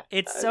so good. That.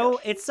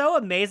 It's so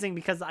amazing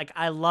because like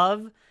I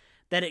love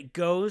that it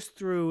goes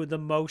through the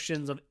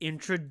motions of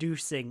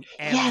introducing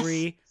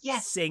every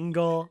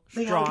single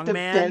they all get to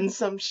strongman. bend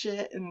some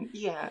shit, and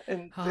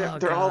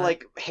they're all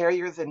like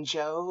hairier than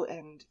Joe,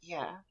 and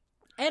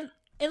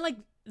and like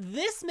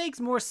this makes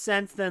more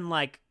sense than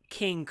like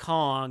King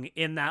Kong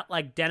in that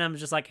like Denham's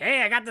just like,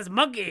 hey, I got this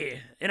monkey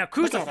in a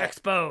crucifix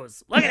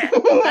pose. Look at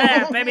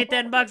it. Maybe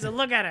 $10 and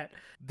look at it.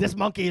 This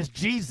monkey is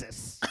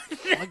Jesus.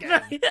 Look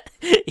at him.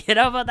 You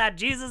know about that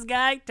Jesus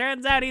guy?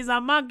 Turns out he's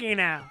a monkey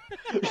now.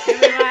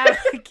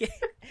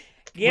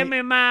 Give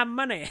me my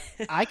money.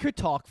 I could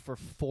talk for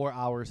 4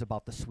 hours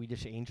about the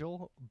Swedish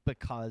Angel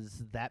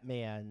because that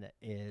man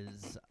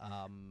is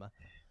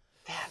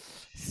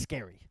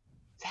scary.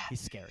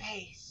 He's scary.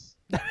 Face.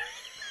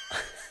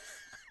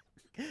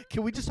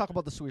 Can we just talk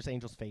about the Swedish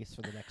Angel's face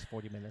for the next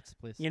 40 minutes,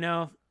 please? You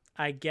know,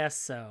 I guess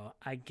so.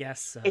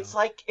 It's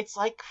like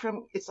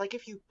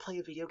if you play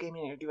a video game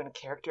and you're doing a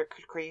character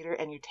creator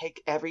and you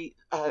take every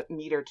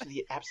meter to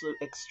the absolute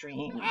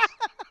extreme.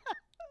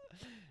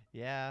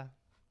 Yeah.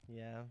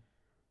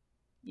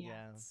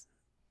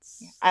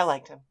 I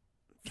liked him.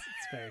 It's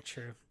very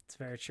true. It's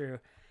very true.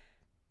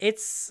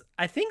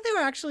 I think they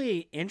were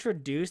actually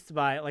introduced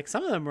by, like,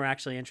 some of them were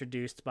actually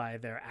introduced by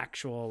their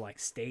actual, like,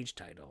 stage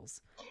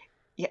titles.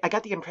 Yeah, I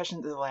got the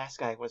impression that the last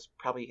guy was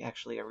probably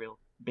actually a real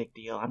big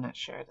deal. I'm not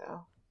sure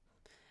though.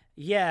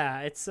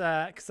 Yeah, it's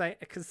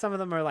because some of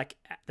them are like,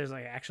 there's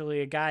like actually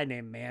a guy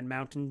named Man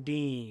Mountain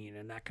Dean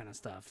and that kind of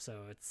stuff.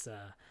 So it's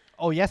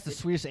oh yes, the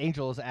Swedish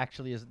Angel is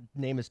actually, his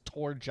name is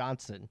Tor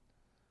Johnson.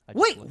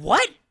 Wait,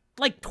 what?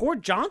 Like Tor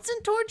Johnson?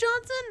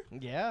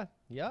 Yeah.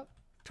 Yep.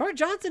 Tor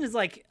Johnson is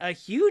like a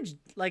huge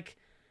like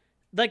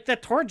the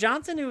Tor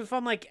Johnson who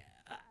from like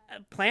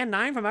Plan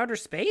 9 from outer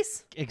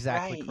space?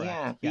 Exactly. Right, correct.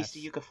 yeah. Yes. Beast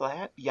of Yucca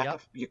Flat. Yep.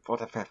 What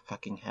the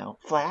fucking hell?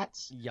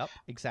 Flats? Yep.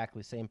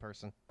 Exactly. Same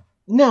person.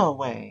 No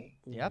way.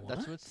 Yep. That's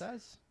What? what it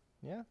says.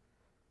 Yeah.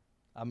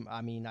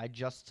 I mean, I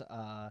just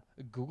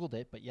Googled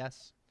it, but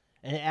yes,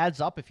 and it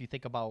adds up if you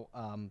think about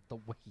the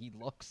way he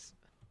looks.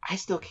 I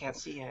still can't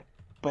see it,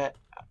 but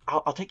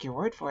I'll take your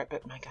word for it.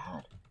 But my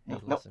God, Hey,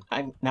 no, listen.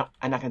 I'm not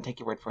gonna take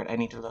your word for it. I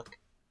need to look.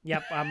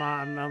 Yep,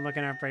 I'm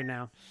looking at it right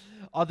now.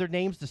 Other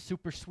names: the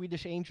Super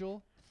Swedish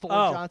Angel, Thor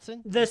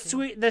Johnson. The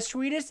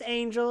Swedish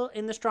Angel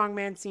in the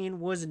strongman scene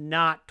was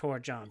not Tor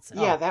Johnson.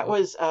 Yeah, that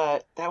was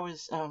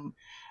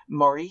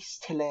Maurice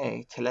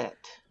Tillet.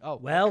 Oh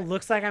Well,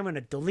 looks like I'm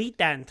gonna delete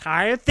that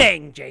entire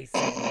thing, Jason.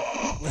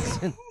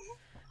 listen.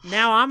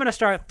 Now I'm gonna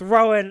start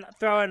throwing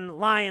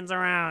lions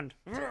around.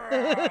 No,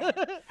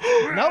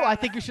 I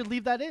think you should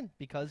leave that in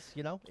because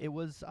it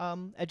was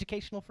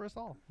educational for us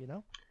all.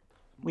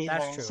 We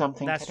That's learned true.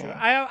 something That's today. true.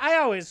 I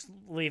always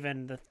leave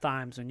in the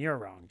times when you're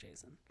wrong,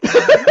 Jason.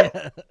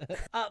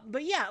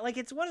 But yeah, like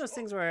it's one of those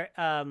things where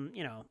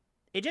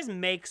it just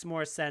makes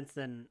more sense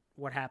than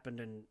what happened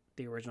in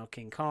the original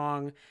King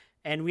Kong.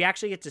 And we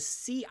actually get to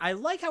see, I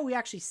like how we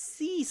actually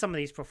see some of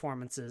these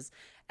performances.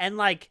 And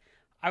like,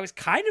 I was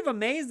kind of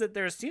amazed that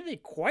there seemed to be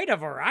quite a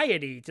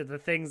variety to the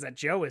things that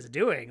Joe is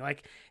doing.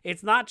 Like,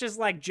 it's not just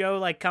like Joe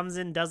like comes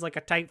in, does like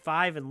a type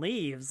 5 and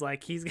leaves.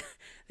 Like he's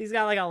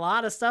got like a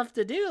lot of stuff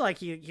to do. Like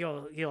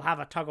he'll have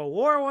a tug of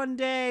war one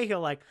day. He'll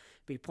like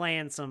be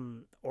playing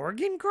some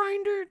organ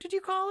grinder. Did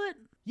you call it?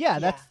 Yeah, Yeah.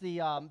 that's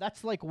the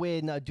that's like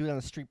when a dude on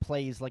the street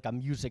plays like a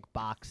music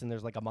box and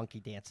there's like a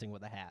monkey dancing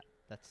with a hat.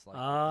 That's like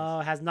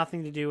Oh, it has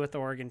nothing to do with the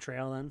Oregon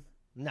Trail then.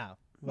 no.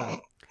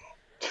 Well,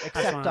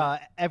 except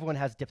everyone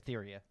has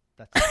diphtheria.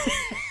 That's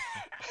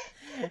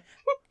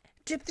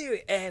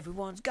Diphtheria,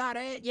 everyone's got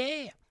it,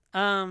 yeah.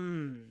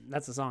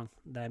 That's a song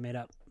that I made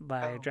up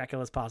by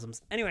Dracula's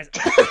Possums. Anyways,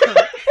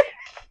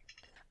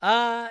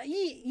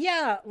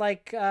 yeah,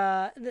 like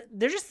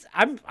they're just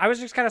I was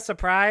just kind of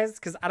surprised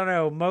because I don't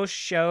know, most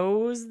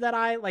shows that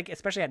I like,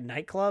 especially at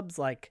nightclubs,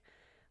 like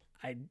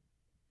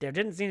there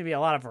didn't seem to be a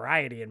lot of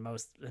variety in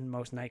most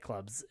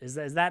nightclubs. Is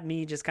that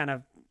me just kind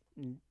of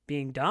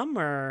being dumb,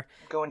 or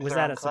Going to was the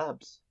that wrong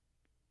clubs.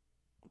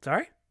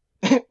 Sorry?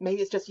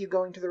 Maybe it's just you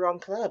going to the wrong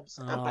clubs.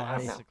 Oh,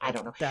 I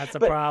don't know. That's a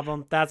But-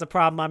 problem. That's a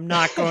problem. I'm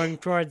not going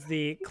towards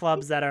the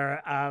clubs that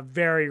are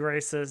very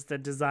racist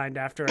and designed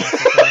after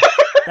Africa.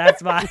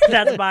 That's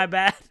my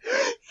bad.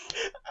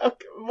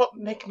 Okay, well,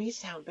 make me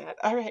sound bad.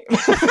 All right. I'm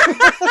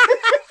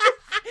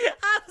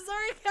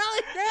sorry,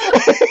 Kelly.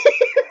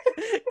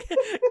 No.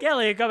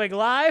 Kelly, you're coming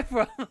live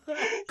from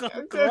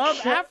Club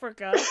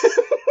Africa.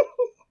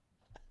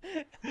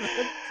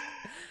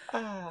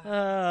 Ah.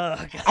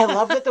 Oh, God. I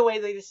love that the way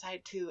they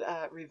decide to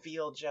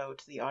reveal Joe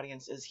to the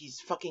audience is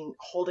he's fucking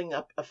holding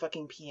up a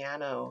fucking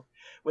piano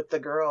with the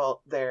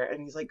girl there,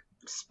 and he's like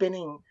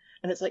spinning,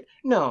 and it's like,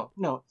 no,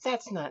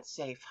 that's not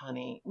safe,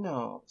 honey.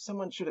 No,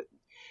 someone should.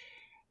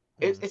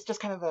 It's just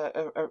kind of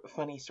a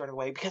funny sort of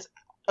way, because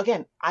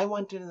again, I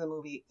went into the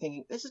movie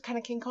thinking this is kind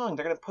of King Kong.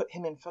 They're gonna put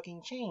him in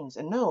fucking chains,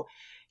 and no,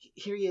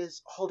 here he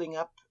is holding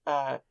up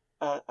the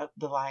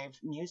live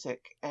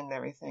music and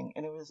everything,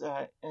 and it was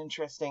an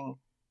interesting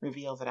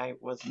reveal that I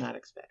was not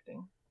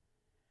expecting.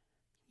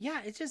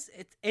 Yeah, it's just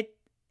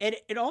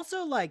it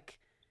also like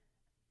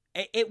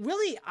it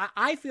really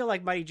I feel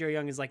like Mighty Joe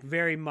Young is like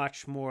very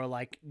much more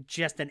like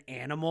just an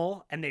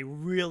animal, and they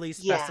really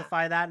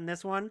specify that in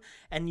this one,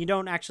 and you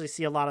don't actually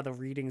see a lot of the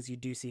readings you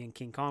do see in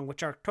King Kong,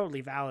 which are totally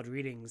valid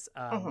readings,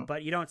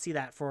 but you don't see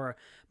that for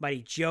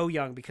Mighty Joe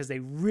Young because they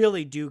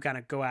really do kind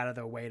of go out of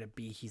their way to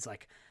be he's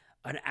like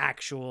an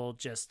actual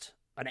just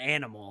an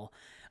animal,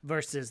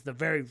 versus the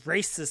very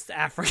racist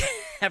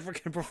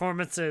African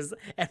performances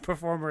and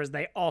performers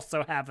they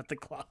also have at the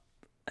club.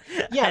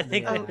 Yeah, I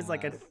think it was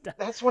like a.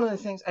 That's one of the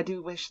things I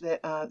do wish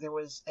that there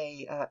was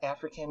a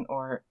African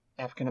or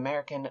African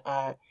American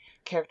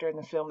character in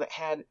the film that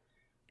had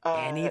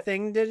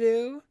anything to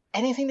do,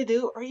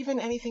 or even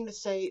anything to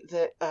say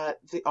that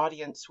the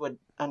audience would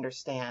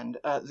understand,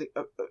 the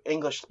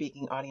English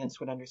speaking audience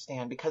would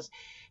understand, because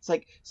it's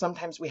like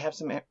sometimes we have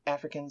some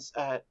Africans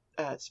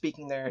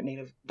speaking their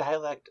native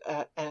dialect,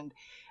 and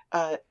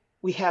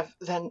we have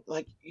then,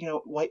 like, you know,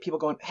 white people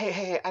going,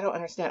 hey, I don't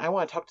understand, I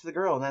want to talk to the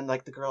girl, and then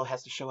like the girl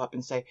has to show up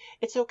and say,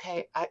 it's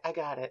okay, I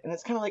got it, and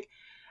it's kind of like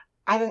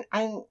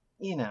I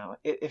you know,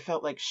 it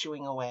felt like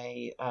shooing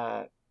away.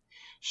 I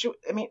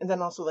mean, and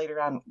then also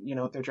later on, you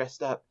know, they're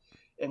dressed up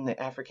in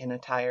the African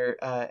attire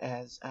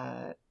as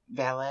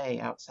valet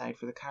outside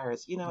for the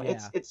cars. You know, Yeah.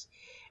 it's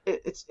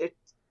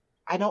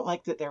I don't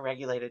like that they're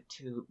regulated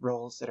to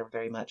roles that are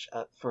very much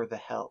for the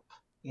help.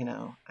 You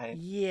know,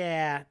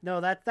 Yeah, no,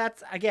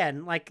 that's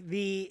again like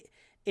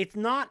it's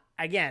not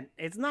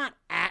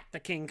at the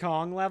King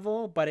Kong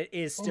level, but it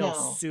is still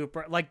No.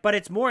 super like, but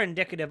it's more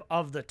indicative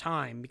of the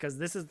time because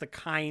this is the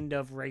kind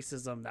of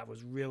racism that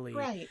was really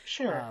right,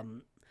 sure.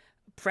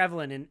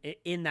 prevalent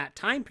in that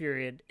time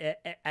period.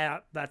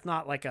 That's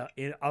not like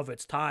of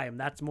its time.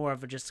 That's more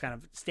of just kind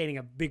of stating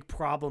a big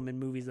problem in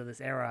movies of this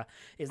era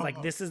is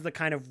like this is the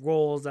kind of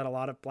roles that a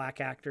lot of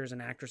black actors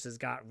and actresses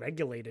got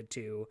regulated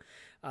to,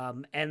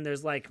 and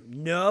there's like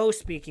no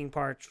speaking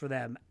parts for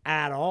them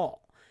at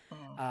all.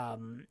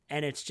 And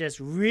it's just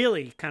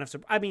really kind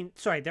of, I mean,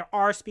 sorry, there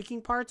are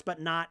speaking parts,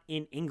 but not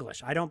in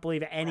English. I don't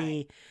believe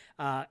any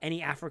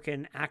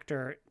African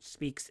actor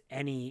speaks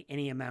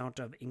any amount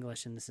of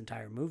English in this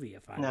entire movie.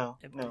 No,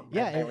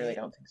 Yeah, I really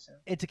don't think so.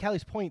 And to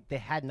Kelly's point, they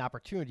had an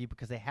opportunity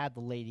because they had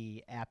the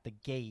lady at the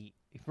gate,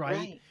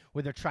 right?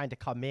 Where they're trying to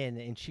come in,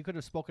 and she could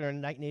have spoken her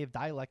native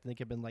dialect, and they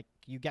could have been like,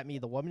 "You get me,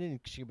 the woman," and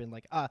she'd have been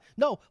like,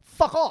 no,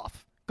 fuck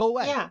off. Go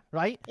away." Yeah.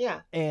 Right? Yeah.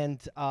 And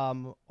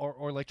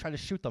or like try to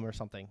shoot them or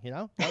something, you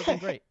know? That would have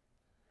been great.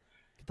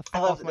 Get the fuck I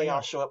love off that my they all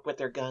yard. show up with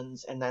their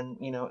guns, and then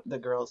the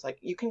girl's like,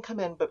 "You can come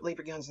in, but leave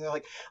your guns." And they're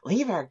like,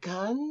 "Leave our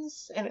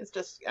guns?" And it's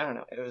just, I don't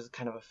know. It was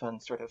kind of a fun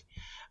sort of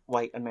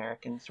white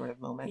American sort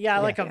of moment. Yeah,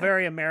 like a Yeah.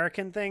 very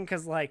American thing,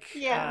 because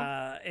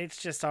Yeah.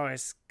 it's just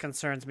always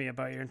concerns me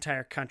about your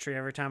entire country.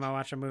 Every time I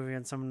watch a movie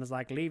and someone is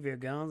like, "Leave your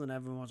guns," and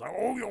everyone's like,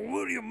 "Oh,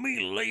 what do you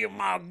mean, leave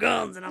my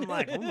guns?" And I'm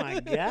like, "Oh my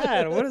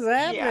god, what is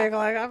happening?" Yeah.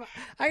 Like,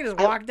 I can just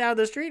walk down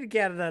the street in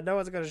Canada, no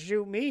one's gonna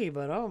shoot me,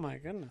 but oh my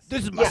goodness.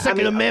 This is my Yeah, I Second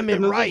mean,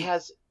 Amendment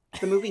right.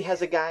 The movie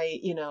has a guy,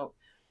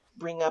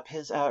 bring up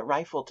his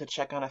rifle to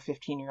check on a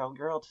 15-year-old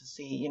girl to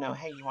see,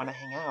 hey, you want to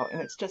hang out?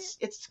 And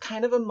it's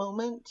kind of a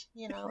moment,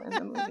 in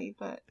the movie,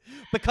 but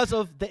Because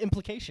of the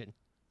implication.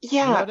 yeah,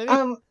 You know what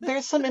I mean?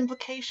 there's some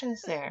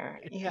implications there,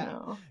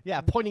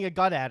 Yeah, pointing a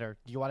gun at her.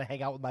 Do you want to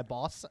hang out with my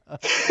boss?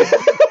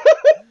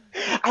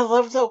 I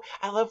love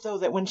though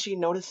that when she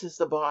notices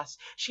the boss,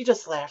 she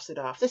just laughs it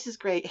off. This is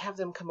great. Have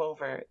them come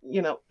over.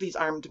 These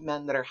armed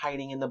men that are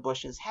hiding in the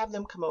bushes. Have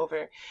them come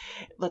over.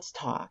 Let's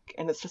talk.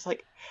 And it's just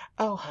like,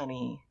 oh,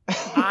 honey.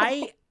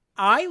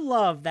 I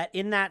love that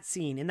in that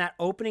scene, in that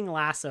opening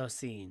lasso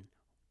scene,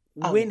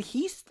 when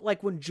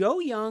when Joe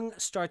Young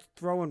starts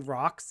throwing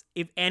rocks,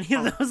 if any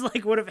of those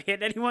would have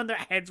hit anyone, their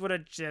heads would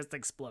have just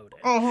exploded.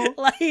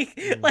 Like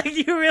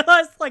you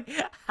realize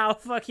how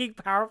fucking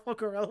powerful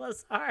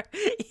gorillas are.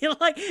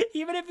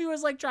 Even if he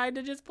was trying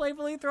to just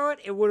playfully throw it,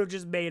 it would have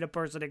just made a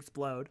person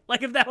explode.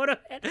 If that would have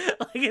hit,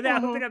 if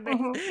that would have been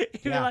amazing.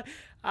 He'd be like,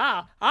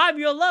 I'm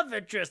your love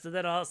interest, and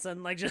then all of a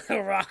sudden just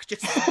a rock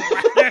just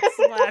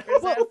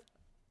splatters him.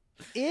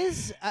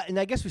 And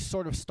I guess we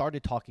sort of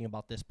started talking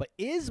about this, but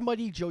is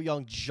Mighty Joe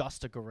Young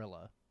just a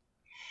gorilla?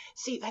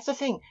 See, that's the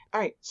thing. All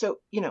right, so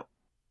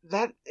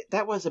that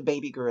was a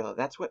baby gorilla.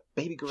 That's what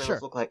baby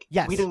gorillas look like.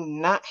 Yes. We do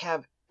not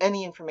have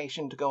any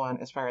information to go on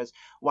as far as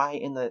why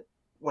in the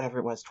whatever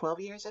it was, 12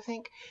 years, I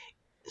think.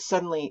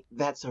 Suddenly,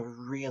 that's a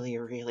really,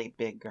 really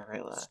big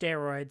gorilla.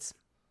 Steroids.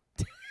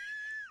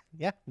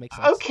 Yeah, makes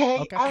sense.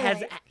 Okay. All Has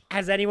right.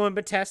 has anyone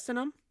been testing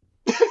them?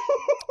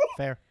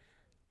 Fair.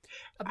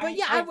 But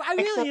I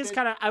really is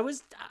kind of, I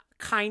was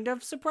kind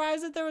of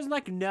surprised that there was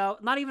not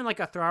even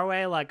a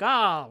throwaway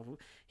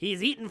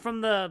he's eating from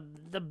the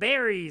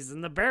berries,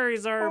 and the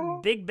berries are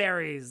big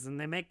berries and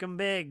they make them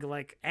big,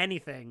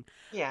 anything.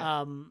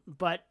 Yeah.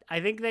 But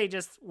I think they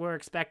just were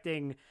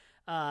expecting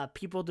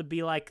people to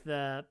be like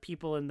the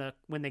people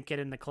when they get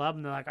in the club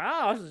and they're like,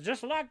 "Oh, this is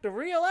just like the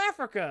real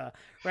Africa,"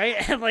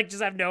 right? And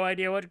just have no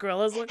idea what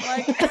gorillas look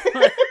like.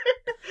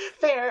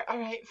 Fair. All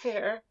right.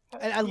 Fair.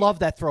 And I love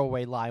that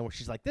throwaway line where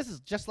she's like, "This is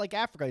just like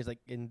Africa." He's like,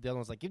 and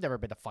Dylan's like, "You've never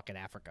been to fucking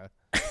Africa."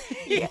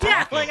 Yeah,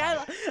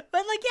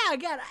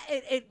 again,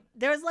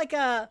 there's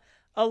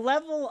a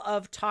level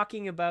of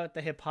talking about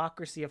the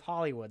hypocrisy of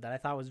Hollywood that I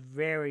thought was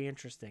very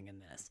interesting in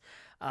this.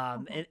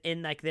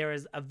 And there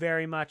is a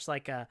very much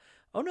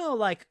oh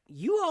no,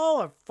 you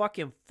all are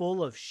fucking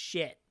full of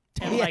shit.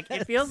 And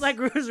it feels like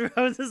Ruth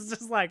Rose is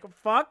just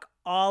fuck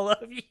all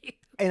of you.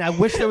 And I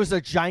wish there was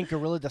a giant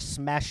gorilla to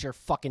smash your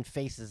fucking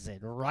faces in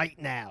right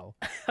now.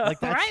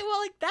 Right?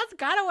 Well, that's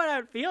kind of what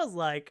it feels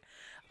like.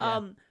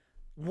 Yeah.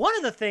 One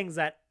of the things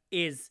that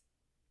is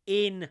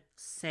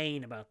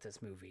insane about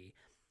this movie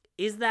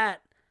is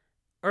that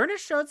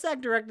Ernest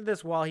Schoedsack directed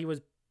this while he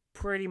was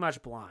pretty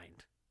much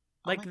blind.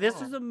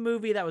 This was a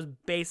movie that was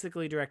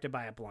basically directed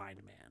by a blind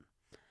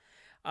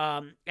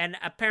man. And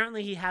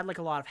apparently he had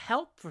a lot of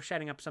help for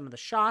setting up some of the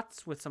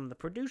shots with some of the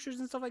producers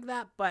and stuff like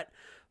that, but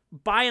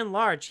by and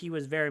large, he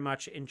was very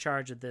much in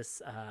charge of this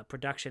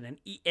production,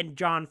 and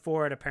John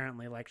Ford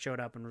apparently showed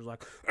up and was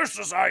like, "This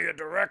is how you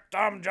direct.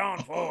 I'm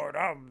John Ford.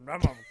 I'm a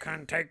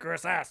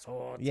cantankerous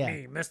asshole. It's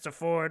me, Mr.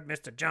 Ford,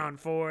 Mr. John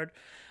Ford."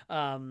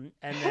 And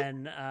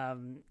then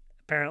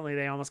apparently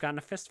they almost got in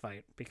a fist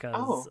fight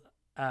because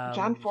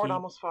John Ford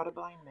almost fought a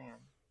blind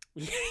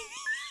man.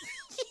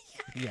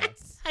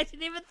 Yes. I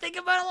didn't even think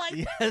about it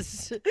like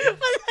yes. that. But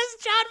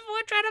that's John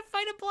Ford trying to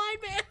fight a blind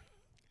man.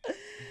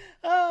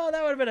 Oh,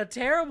 that would have been a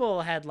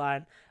terrible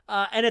headline.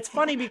 And it's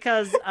funny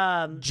because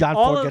John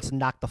Ford gets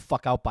knocked the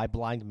fuck out by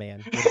blind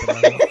man.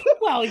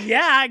 Well,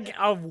 yeah,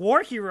 a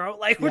war hero.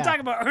 We're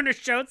talking about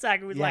Ernest Schoedsack,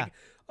 who was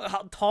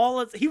how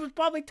tall is he? Was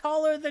probably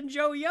taller than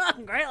Joe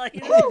Young, right?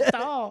 He was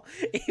tall.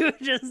 He was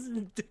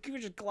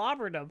just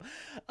clobbering him.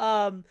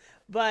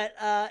 But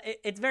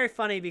it's very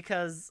funny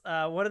because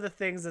one of the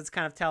things that's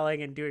kind of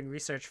telling in doing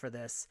research for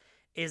this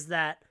is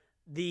that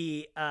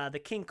the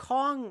King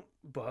Kong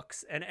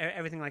books and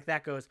everything like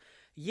that goes,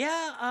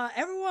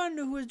 everyone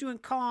who was doing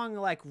Kong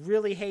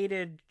really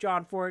hated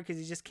John Ford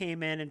because he just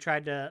came in and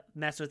tried to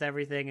mess with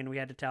everything, and we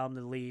had to tell him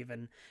to leave,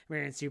 and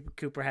Marion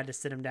Cooper had to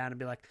sit him down and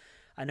be like,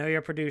 "I know you're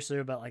a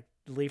producer, but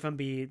leave him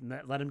be,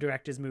 let him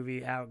direct his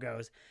movie how it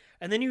goes."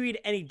 And then you read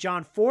any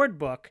John Ford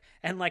book,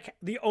 and like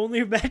the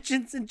only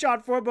mentions in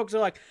John Ford books are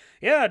like,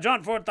 yeah,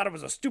 John Ford thought it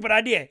was a stupid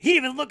idea. He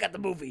didn't even look at the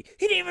movie.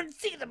 He didn't even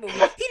see the movie. He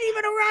didn't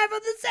even arrive on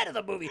the set of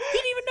the movie. He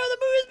didn't even know the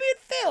movie was being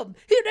filmed.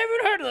 He'd never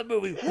even heard of the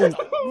movie.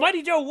 What the,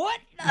 Mighty Joe, what?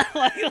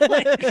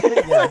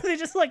 They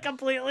just like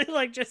completely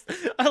like just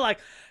like,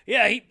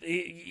 yeah,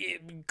 he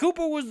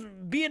Cooper was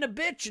being a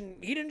bitch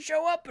and he didn't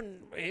show up, and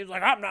he was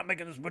like, I'm not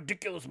making this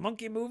ridiculous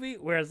monkey movie.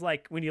 Whereas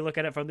like when you look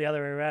at it from the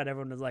other way around,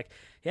 everyone was like,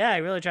 yeah,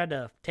 he really tried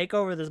to take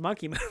over this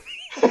monkey movie.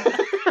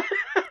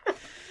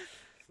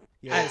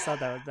 Yeah. I just thought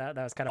that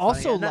was kind of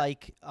also funny.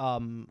 Like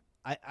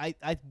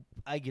I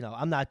you know,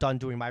 I'm not done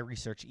doing my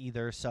research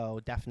either, so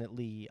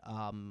definitely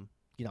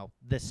you know,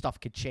 this stuff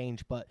could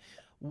change, but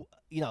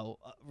you know,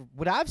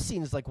 what I've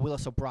seen is like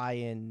Willis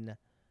O'Brien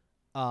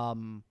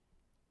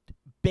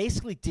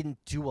basically didn't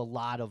do a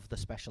lot of the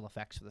special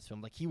effects for this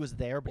film. Like he was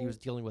there, but he was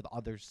dealing with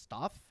other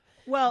stuff.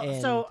 Well,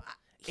 and so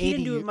he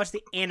didn't do much of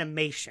the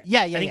animation.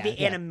 Yeah, I think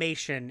the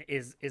animation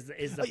is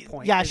the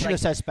point. Yeah, I It's should like, have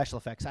said special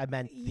effects. I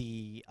meant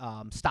the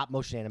stop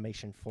motion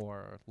animation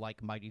for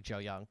like Mighty Joe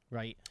Young,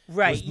 right?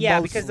 Right, Was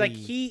yeah, because like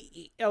mostly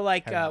he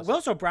like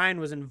Willis O'Brien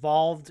was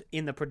involved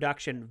in the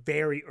production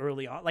very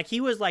early on. Like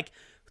he was like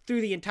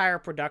through the entire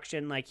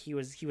production, like he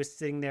was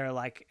sitting there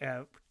like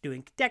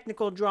doing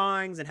technical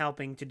drawings and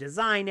helping to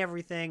design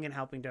everything and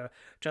helping to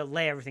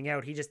lay everything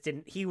out.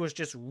 He was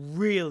just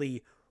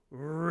really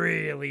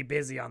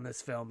busy on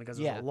this film because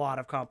there's a lot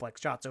of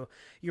complex shots. So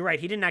you're right,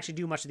 he didn't actually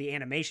do much of the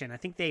animation. I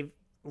think they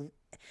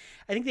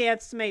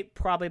estimate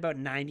probably about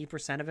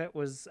 90% of it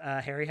was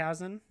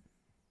Harryhausen.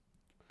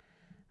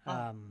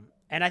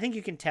 And I think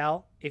you can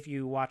tell if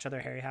you watch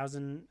other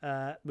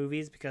Harryhausen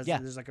movies because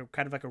there's like a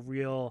kind of like a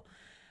real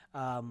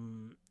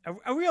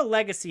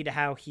legacy to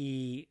how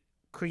he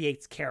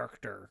creates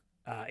character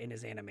in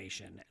his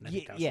animation. And I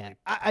think really...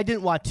 I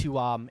didn't want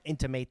to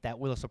intimate that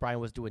Willis O'Brien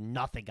was doing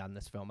nothing on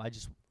this film. I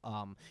just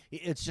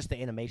it's just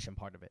the animation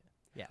part of it.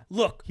 Yeah.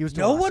 Look,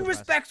 no one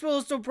respects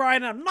Willis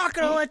O'Brien. I'm not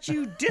going to let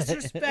you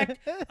disrespect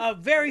a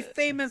very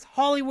famous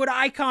Hollywood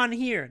icon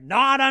here.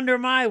 Not under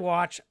my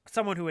watch.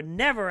 Someone who would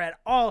never at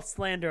all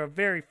slander a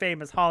very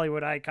famous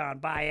Hollywood icon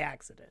by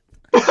accident.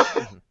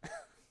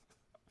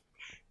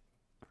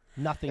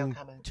 Nothing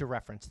to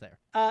reference there.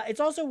 It's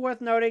also worth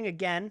noting,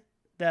 again,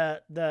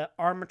 the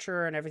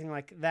armature and everything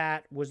like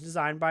that was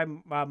designed by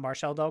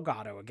Marcel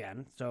Delgado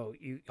again. So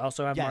you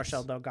also have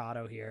Marcel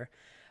Delgado here.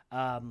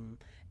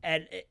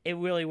 And it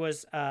really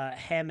was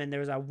him, and there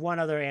was one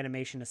other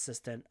animation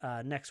assistant.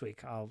 Next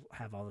week I'll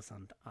have all this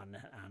on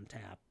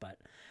tap. But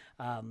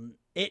I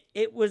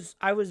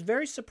was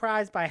very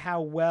surprised by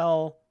how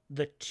well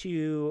the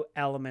two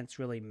elements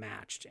really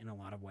matched in a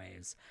lot of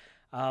ways.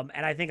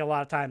 And I think a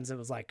lot of times it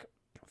was like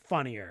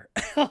funnier.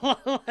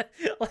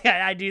 Like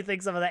I do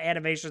think some of the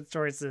animation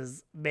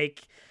choices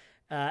make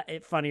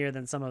it funnier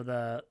than some of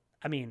the.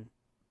 I mean,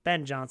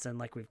 Ben Johnson,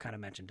 like we've kind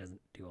of mentioned,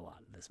 doesn't do a lot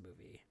in this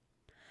movie.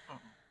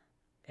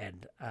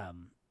 And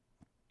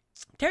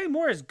Terry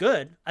Moore is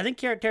good. I think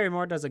Terry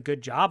Moore does a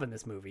good job in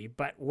this movie,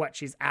 but what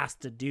she's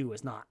asked to do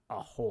is not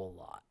a whole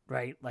lot,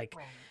 right? Like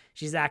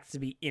she's asked to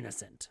be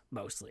innocent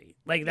mostly.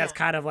 Like that's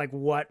kind of like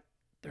what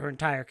her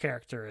entire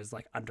character is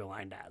like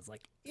underlined as,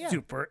 like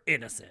super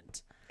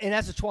innocent. And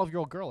as a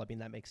 12-year-old girl, I mean,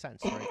 that makes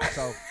sense, right?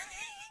 So,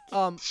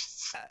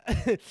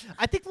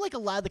 I think like a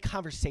lot of the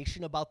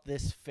conversation about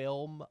this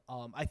film,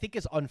 I think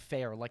is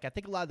unfair. Like, I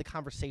think a lot of the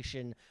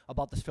conversation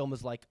about this film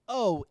is like,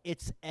 oh,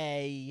 it's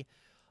a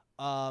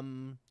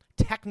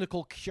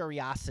technical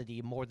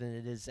curiosity more than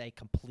it is a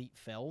complete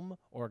film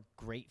or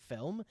great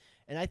film.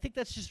 And I think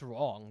that's just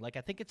wrong. Like,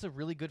 I think it's a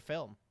really good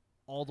film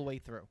all the way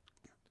through.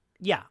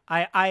 Yeah,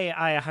 I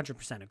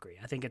 100% agree.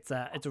 I think it's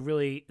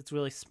really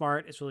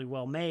smart. It's really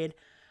well made.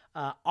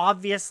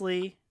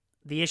 Obviously,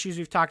 the issues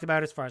we've talked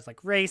about as far as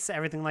like race,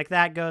 everything like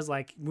that goes,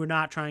 like we're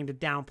not trying to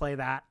downplay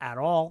that at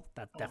all.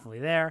 That's definitely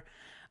there.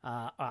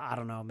 I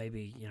don't know,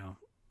 maybe, you know,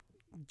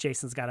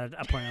 Jason's got an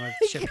appointment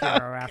with Chip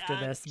Hero after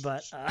this,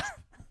 but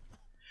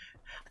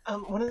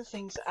one of the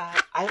things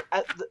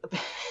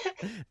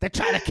they're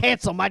trying to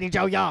cancel Mighty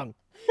Joe Young.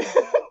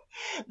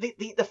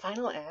 The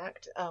final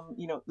act,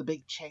 you know, the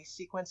big chase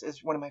sequence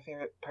is one of my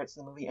favorite parts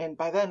of the movie, and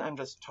by then I'm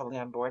just totally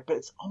on board. But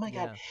it's, oh my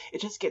god,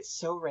 it just gets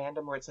so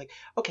random where it's like,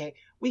 okay,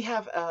 we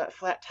have a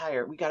flat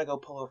tire, we gotta go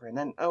pull over, and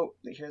then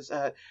here's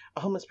a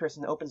homeless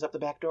person that opens up the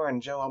back door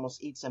and Joe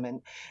almost eats him,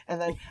 and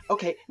then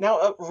okay, now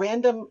a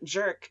random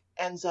jerk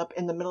ends up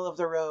in the middle of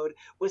the road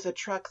with a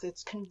truck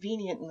that's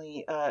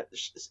conveniently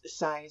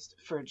sized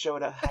for Joe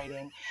to hide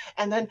in.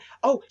 And then,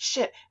 oh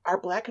shit, our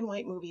black and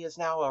white movie is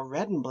now a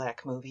red and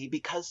black movie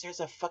because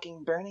there's a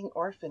fucking burning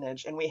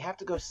orphanage and we have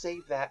to go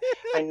save that.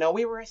 I know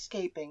we were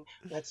escaping.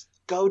 Let's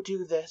go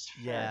do this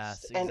first.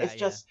 Yes, and it's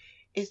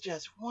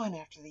just one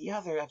after the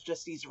other of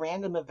just these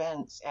random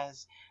events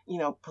as, you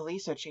know,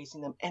 police are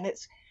chasing them. And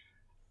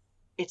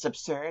it's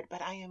absurd,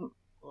 but I am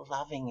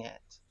loving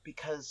it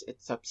because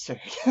it's absurd.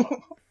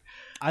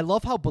 I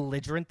love how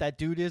belligerent that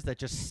dude is that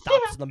just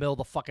stops in the middle of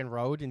the fucking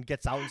road and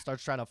gets out and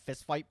starts trying to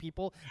fist fight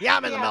people. Yeah,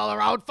 I'm in the middle of the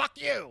road.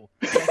 Fuck you.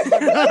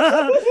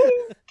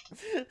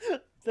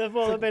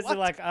 They're basically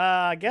like,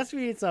 I guess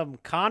we need some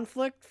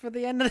conflict for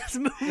the end of this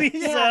movie.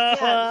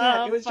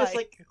 Yeah. It was just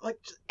like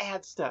just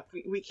add stuff.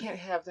 We can't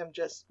have them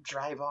just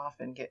drive off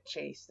and get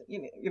chased.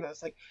 You know,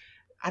 it's like,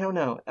 I don't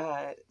know.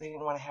 They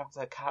didn't want to have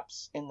the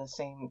cops in the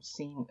same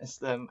scene as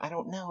them. I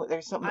don't know.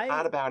 There's something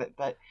odd about it,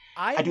 but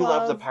I do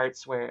love the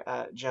parts where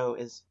Joe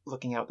is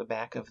looking out the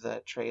back of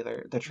the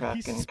trailer, the truck,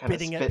 and kind of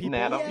spitting at him.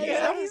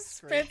 Yeah, he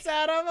spits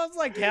at him. I was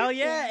like, hell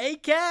yeah,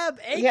 A-cab,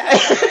 Yeah.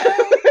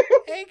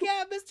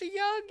 A-cab, Mr.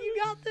 Young,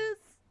 you got this.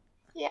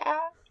 Yeah.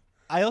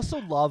 I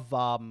also love,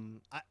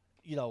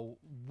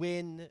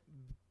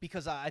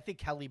 because I think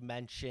Kelly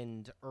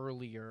mentioned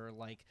earlier,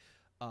 like,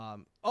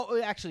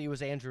 actually, it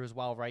was Andrew as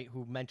well, right?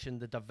 Who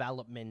mentioned the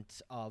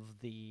development of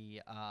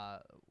the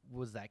what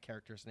was that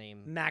character's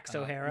name? Max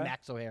O'Hara.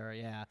 Max O'Hara,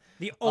 yeah.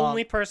 The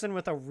only person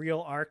with a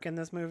real arc in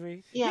this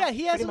movie. Yeah,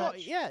 he has. much.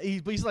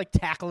 He's like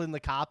tackling the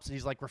cops, and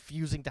he's like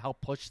refusing to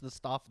help push the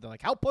stuff. They're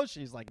like, "Help push!"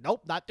 And he's like,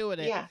 "Nope, not doing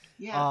it."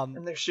 Yeah.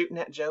 And they're shooting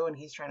at Joe, and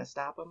he's trying to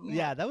stop them.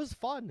 Yeah, that was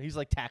fun. He's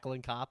like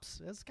tackling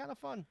cops. It's kind of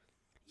fun.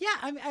 Yeah,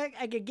 I mean,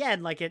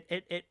 again, like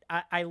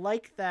I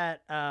like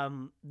that.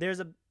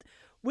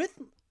 With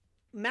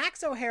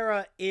Max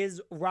O'Hara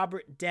is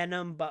Robert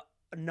Denham, but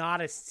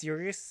not as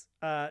serious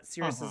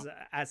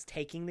as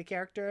taking the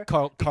character.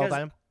 Carl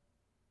Denham.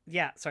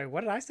 Yeah, sorry,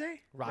 what did I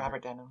say?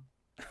 Robert Denham.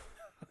 Who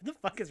the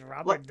fuck is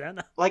Robert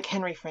Denham? Like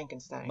Henry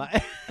Frankenstein.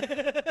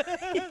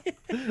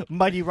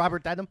 Mighty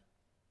Robert Denham.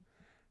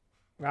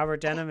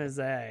 Robert Denham is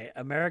a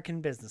American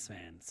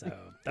businessman, so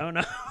don't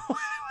know.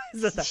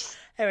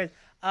 Anyways,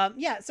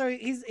 so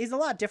he's a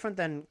lot different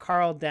than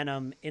Carl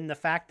Denham in the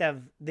fact that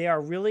they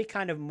are really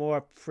kind of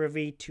more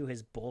privy to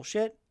his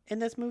bullshit in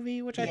this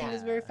movie, which I think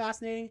is very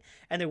fascinating,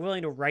 and they're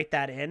willing to write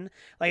that in.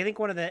 Like, I think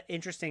one of the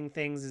interesting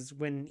things is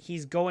when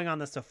he's going on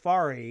the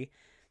safari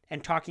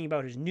and talking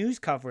about his news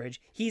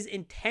coverage, he's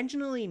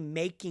intentionally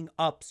making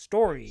up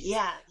stories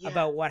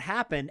about what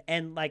happened,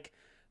 and like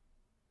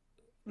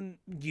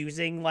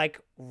using like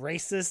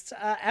racist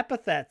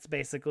epithets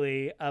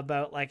basically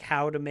about like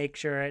how to make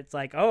sure it's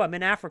like, oh, I'm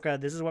in Africa,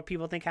 this is what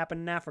people think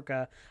happened in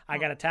Africa, I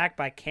got attacked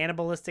by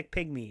cannibalistic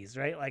pygmies,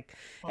 right? Like,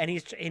 and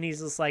he's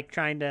just like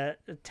trying to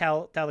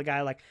tell the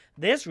guy like,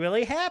 this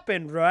really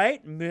happened,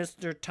 right,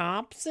 Mr.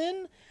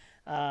 Thompson?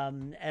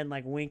 And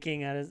like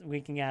winking at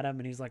him,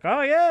 and he's like,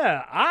 oh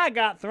yeah, I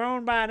got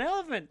thrown by an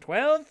elephant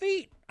 12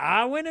 feet,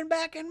 I went and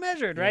back and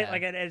measured, right?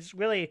 Like, it's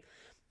really,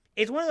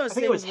 it's one of those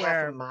things it was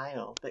where half a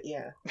mile, but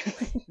yeah.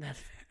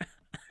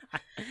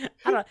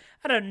 I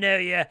don't know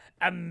your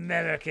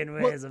American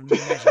ways of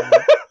measurement.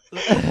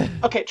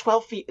 Okay,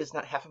 12 feet is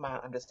not half a mile.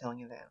 I'm just telling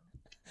you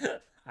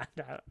that. I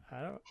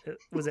don't.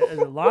 Is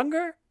it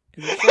longer?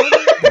 Is it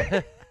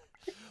shorter?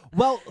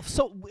 Well,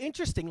 so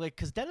interesting, like,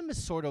 because Denham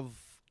is sort of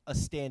a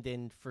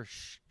stand-in for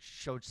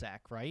Shojak,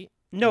 right?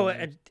 No,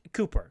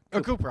 Cooper. Or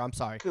Cooper. I'm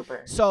sorry,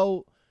 Cooper.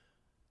 So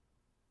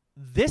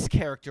this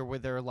character, where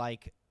they're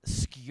like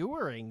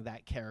skewering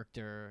that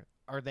character,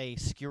 are they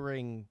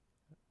skewering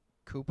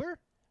Cooper?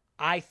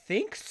 I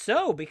think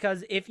so,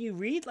 because if you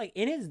read like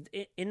in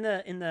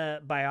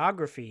the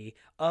biography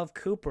of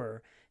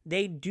Cooper,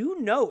 they do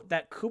note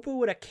that Cooper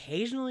would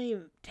occasionally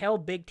tell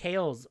big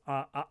tales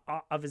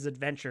of his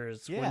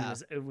adventures when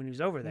he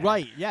was over there.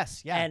 Right.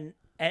 Yes. Yeah.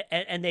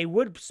 And they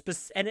would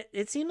and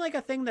it seemed like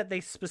a thing that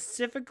they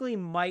specifically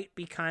might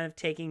be kind of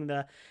taking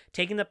the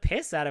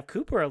piss out of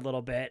Cooper a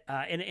little bit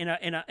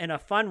in a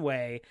fun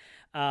way,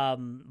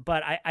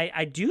 but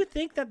I do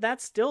think that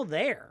that's still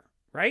there,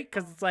 right?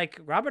 Because it's like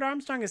Robert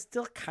Armstrong is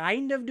still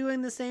kind of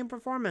doing the same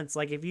performance.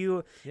 Like if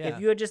you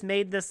had just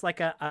made this like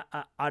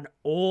an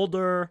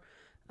older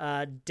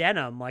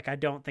Denham, like I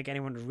don't think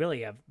anyone would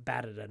really have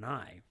batted an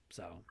eye.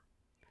 So,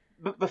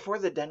 but before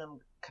the Denham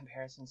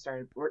comparison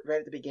started, right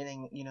at the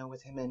beginning,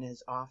 with him in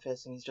his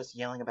office, and he's just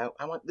yelling about,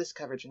 I want this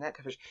coverage and that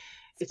coverage.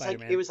 It's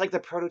Spider-Man. Like it was like the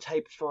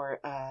prototype for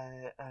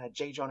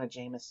J. Jonah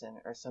Jameson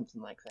or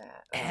something like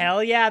that.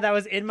 Hell yeah, that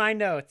was in my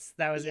notes.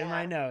 In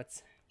my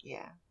notes.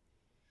 Yeah.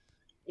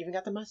 Even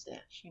got the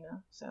mustache,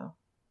 so.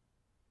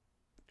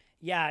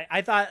 Yeah,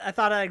 I thought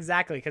that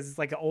exactly, because it's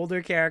like an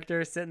older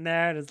character sitting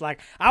there, and it's like,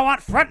 I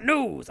want front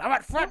news,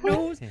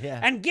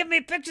 and give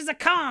me pictures of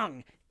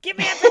Kong. Give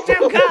me a picture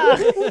of Kong.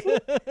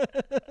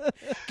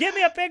 Give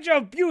me a picture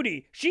of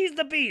Beauty. She's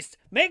the Beast.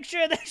 Make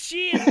sure that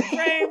she is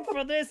framed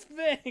for this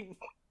thing.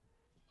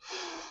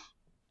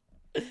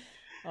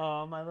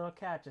 Oh, my little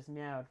cat just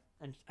meowed.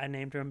 And I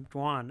named her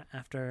Dwan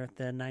after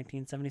the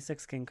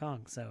 1976 King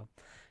Kong. So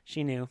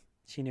she knew.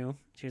 She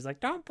was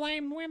like, don't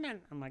blame women.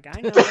 I'm like, I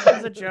know, it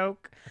was a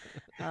joke.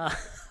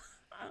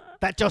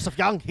 That Joseph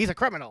Young, he's a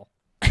criminal.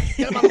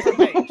 Get him on the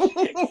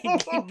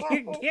front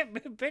page. Get me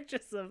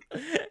pictures of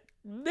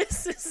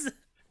Mrs.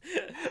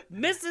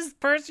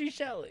 Percy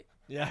Shelley.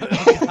 Yeah.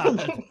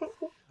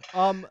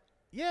 Oh, God.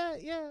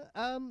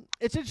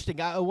 It's interesting.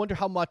 I wonder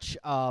how much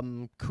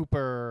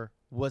Cooper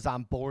was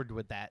on board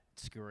with that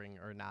skewering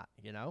or not,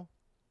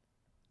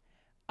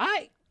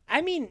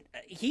 I mean,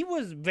 he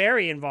was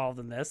very involved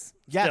in this.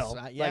 Yes, still.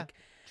 yeah. Like,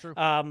 True.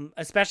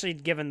 especially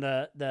given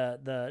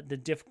the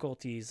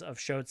difficulties of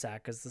Shodzak,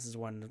 because this is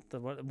one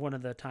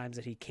of the times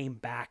that he came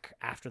back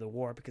after the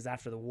war, because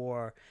after the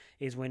war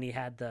is when he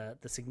had the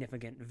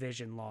significant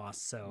vision loss.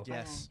 So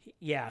Yes.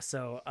 yeah,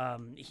 so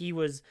he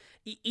was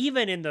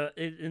even in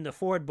the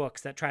Ford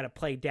books that try to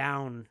play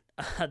down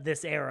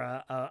this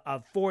era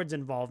of Ford's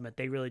involvement.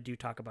 They really do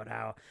talk about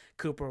how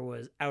Cooper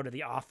was out of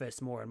the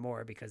office more and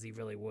more because he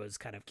really was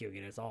kind of giving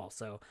it his all.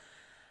 So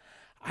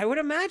I would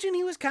imagine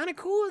he was kind of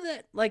cool with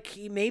it. Like,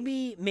 he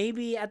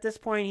maybe at this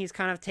point he's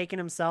kind of taking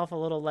himself a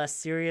little less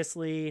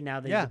seriously now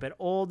that he's a bit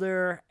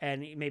older,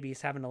 and maybe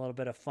he's having a little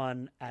bit of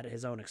fun at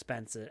his own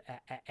expense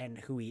and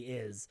who he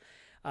is.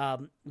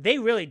 They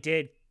really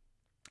did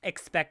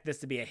expect this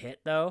to be a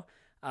hit, though,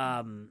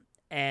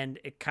 and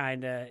it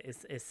kind of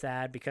is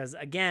sad because,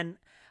 again,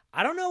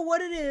 I don't know what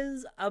it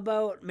is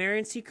about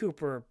Marion C.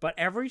 Cooper, but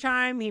every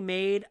time he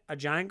made a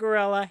giant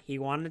gorilla, he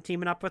wanted to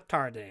team it up with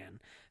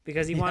Tarzan.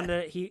 Because he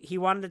wanted to he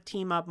wanted to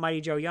team up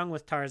Mighty Joe Young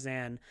with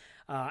Tarzan,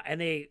 and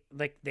they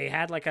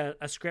had like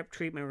a script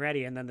treatment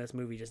ready, and then this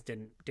movie just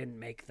didn't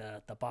make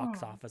the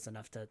box office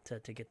enough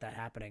to get that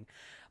happening.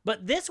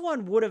 But this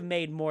one would have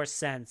made more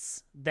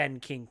sense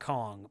than King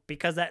Kong,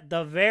 because at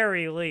the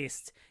very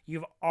least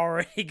you've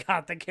already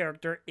got the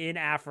character in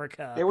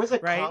Africa. There was a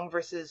right? Kong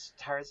versus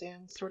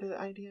Tarzan sort of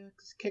idea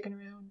kicking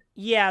around.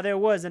 Yeah, there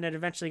was, and it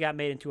eventually got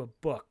made into a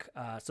book.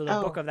 So the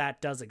book of that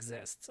does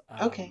exist.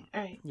 Okay,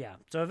 all right. Yeah,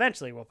 so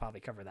eventually we'll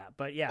probably cover that.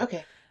 But yeah.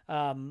 Okay.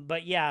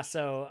 But yeah,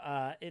 so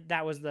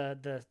that was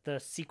the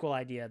sequel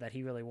idea that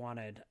he really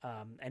wanted,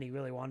 and he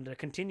really wanted to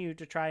continue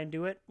to try and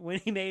do it when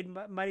he made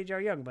Mighty Joe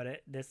Young,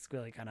 but this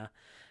really kind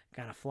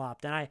of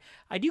flopped. And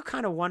I do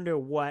kind of wonder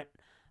what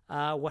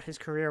his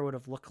career would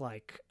have looked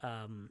like,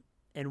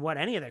 and what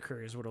any of their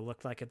careers would have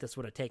looked like if this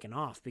would have taken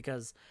off,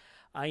 because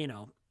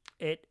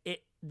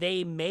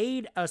they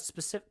made a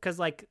specific, because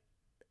like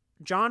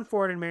John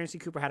Ford and Marion C.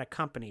 Cooper had a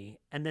company,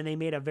 and then they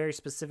made a very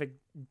specific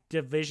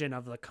division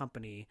of the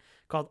company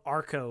called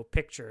Arco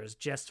Pictures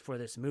just for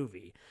this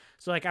movie.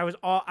 So like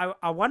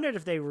I wondered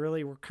if they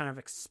really were kind of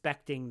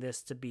expecting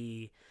this to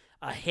be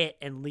a hit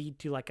and lead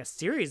to like a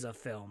series of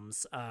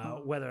films,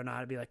 whether or not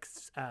it'd be like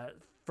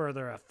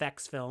further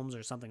effects films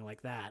or something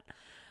like that.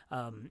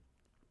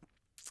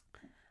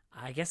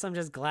 I guess I'm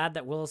just glad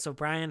that Willis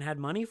O'Brien had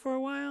money for a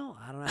while.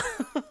 I don't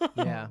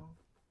know. Yeah.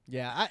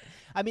 Yeah,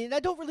 I mean,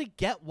 I don't really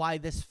get why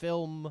this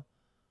film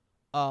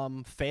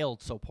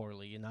failed so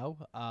poorly, you know?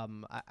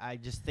 I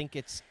just think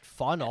it's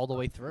fun all the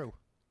way through.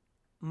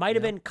 Might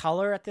have been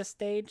color at this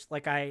stage,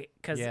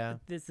 because Yeah.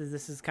 this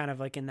is kind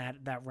of like in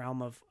that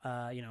realm of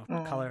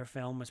color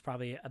film was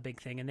probably a big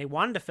thing, and they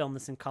wanted to film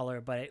this in color,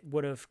 but it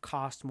would have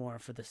cost more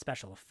for the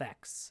special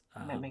effects.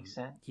 That makes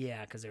sense.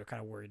 Yeah, because they were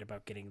kind of worried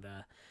about getting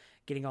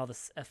all the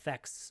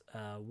effects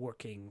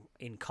working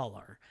in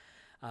color.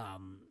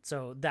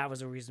 So that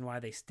was a reason why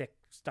they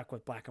stuck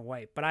with black and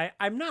white, but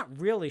I'm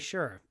not really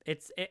sure.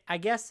 I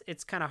guess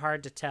it's kind of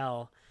hard to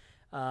tell,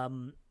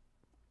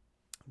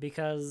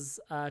 because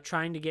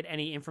trying to get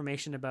any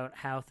information about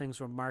how things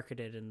were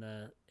marketed in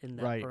the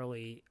Right.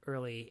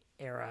 early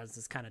eras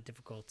is kind of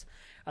difficult,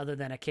 other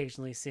than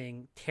occasionally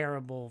seeing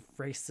terrible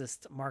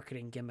racist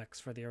marketing gimmicks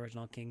for the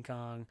original King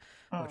Kong,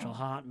 which will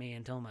haunt me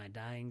until my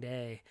dying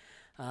day.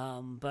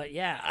 But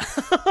yeah.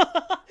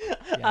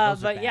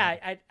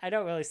 I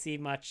don't really see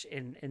much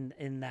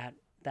in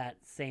that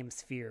same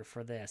sphere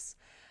for this.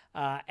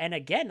 And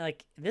again,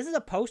 like, this is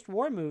a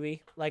post-war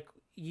movie. Like,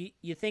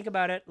 you think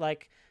about it,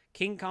 like,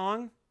 King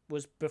Kong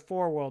was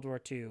before World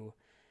War II.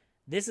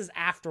 This is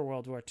after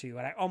World War II,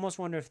 and I almost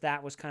wonder if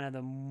that was kind of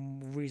the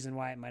reason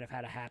why it might have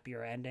had a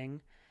happier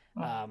ending,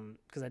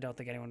 because I don't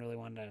think anyone really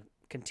wanted to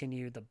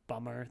continue the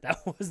bummer that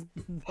was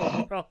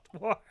the World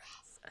Wars.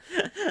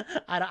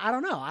 I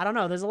don't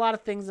know. There's a lot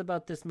of things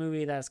about this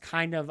movie that's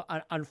kind of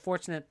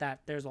unfortunate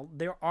that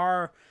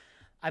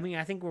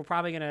I think we're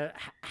probably going to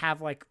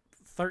have like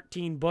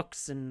 13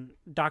 books and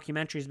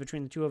documentaries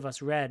between the two of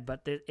us read,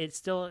 but it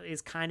still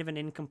is kind of an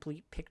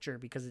incomplete picture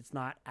because it's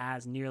not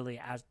as nearly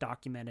as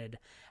documented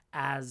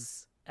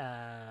as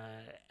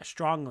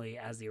strongly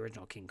as the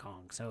original King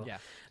Kong. So Yeah.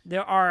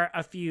 there are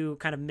a few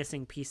kind of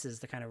missing pieces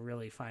to kind of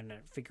really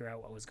figure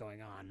out what was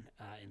going on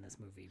in this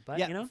movie. But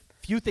Yeah,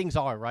 few things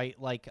are, right?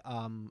 Like,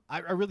 I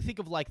really think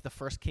of like the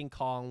first King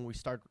Kong.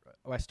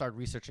 I started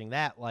researching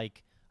that,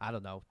 like, I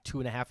don't know,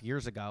 2.5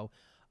 years ago.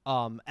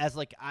 As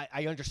like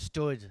I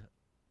understood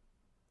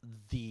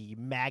the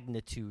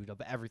magnitude of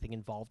everything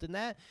involved in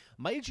that.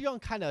 Mighty Joe Young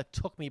kind of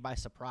took me by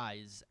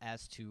surprise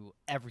as to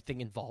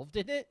everything involved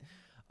in it.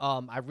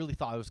 I really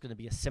thought it was going to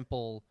be a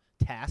simple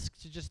task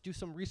to just do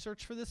some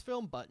research for this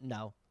film, but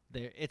no,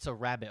 it's a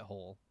rabbit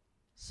hole.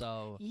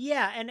 So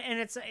Yeah, and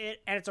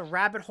it's a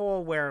rabbit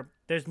hole where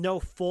there's no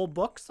full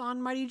books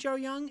on Mighty Joe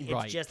Young. It's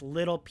Right. just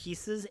little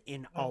pieces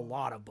in a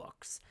lot of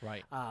books.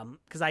 right.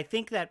 Because I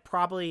think that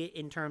probably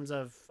in terms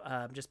of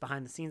just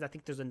behind the scenes, I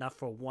think there's enough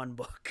for one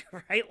book,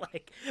 right?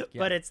 Like,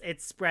 but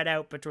it's spread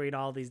out between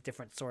all these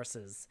different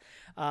sources,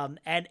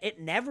 and it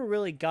never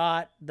really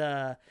got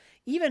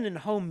even in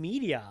home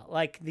media,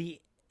 like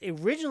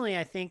originally,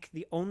 I think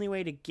the only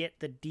way to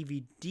get the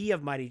DVD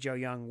of Mighty Joe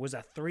Young was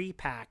a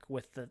 3-pack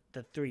with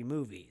the 3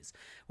 movies,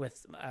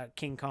 with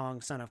King Kong,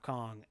 Son of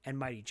Kong, and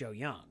Mighty Joe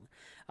Young.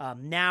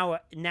 Now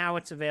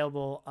it's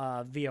available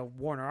via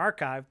Warner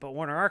Archive, but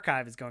Warner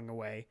Archive is going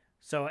away,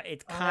 so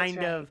it's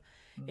I'm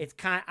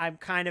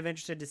kind of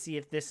interested to see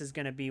if this is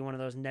going to be one of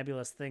those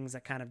nebulous things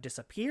that kind of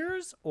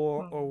disappears,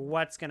 or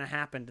what's going to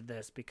happen to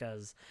this,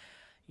 because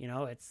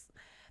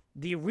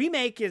the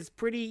remake is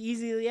pretty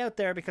easily out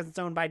there because it's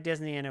owned by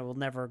Disney and it will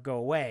never go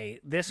away.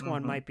 This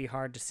one might be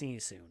hard to see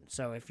soon.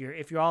 So if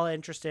you're all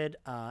interested,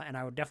 and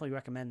I would definitely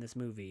recommend this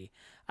movie,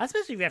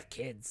 especially if you have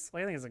kids.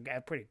 Like, I think it's a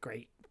pretty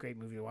great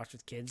movie to watch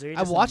with kids.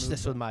 I watched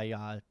this with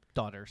my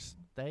daughters.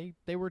 They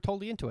were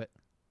totally into it.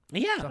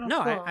 Yeah, So,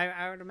 no, cool.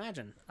 I would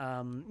imagine.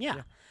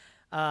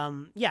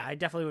 I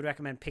definitely would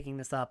recommend picking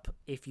this up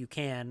if you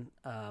can,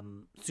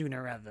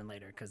 sooner rather than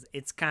later, because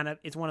it's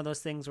one of those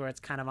things where it's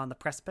kind of on the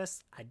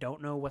precipice. I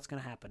don't know what's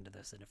going to happen to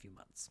this in a few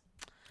months.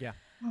 Yeah.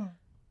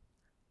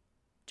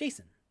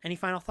 Jason, any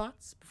final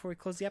thoughts before we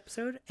close the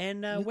episode?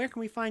 And where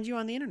can we find you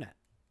on the internet?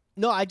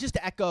 No, I just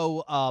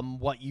echo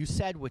what you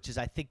said, which is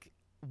I think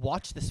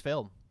watch this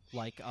film.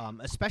 Like,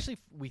 especially if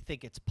we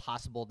think it's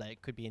possible that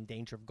it could be in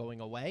danger of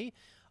going away.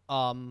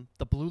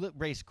 The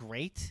Blu-ray's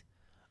great.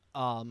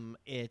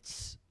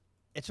 It's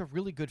a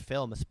really good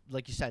film,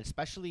 like you said,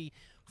 especially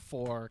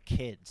for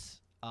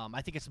kids.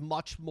 I think it's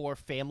much more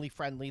family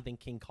friendly than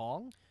King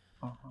Kong.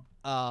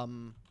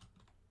 And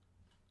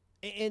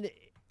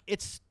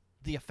it's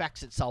the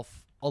effects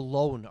itself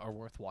alone are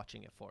worth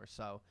watching it for.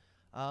 So,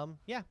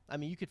 yeah, I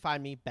mean, you could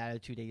find me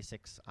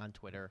Bad286 on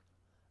Twitter,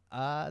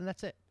 and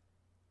that's it.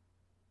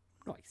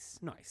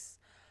 Nice.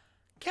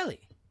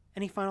 Kelly,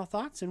 any final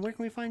thoughts, and where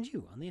can we find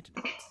you on the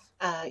internet?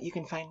 You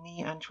can find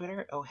me on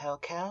Twitter, Oh Hell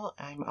Cal.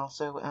 I'm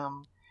also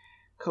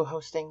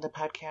co-hosting the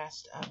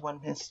podcast, One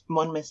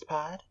Missed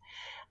Pod.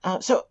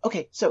 So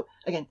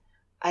again,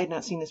 I had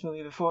not seen this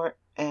movie before,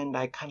 and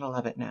I kind of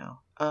love it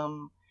now.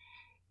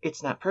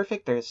 It's not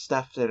perfect. There's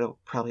stuff that'll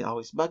probably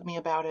always bug me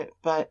about it,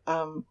 but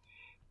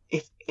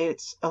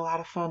it's a lot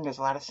of fun. There's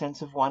a lot of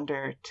sense of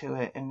wonder to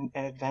it, and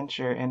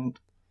adventure, and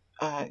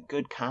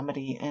good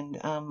comedy, and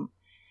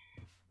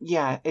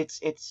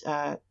it's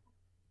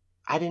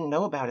I didn't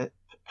know about it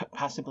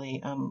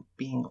possibly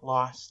being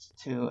lost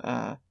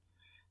to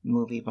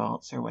movie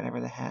vaults or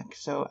whatever the heck.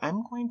 So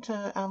I'm going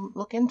to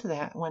look into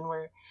that when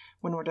we're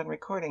done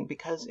recording,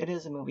 because it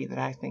is a movie that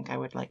I think I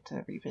would like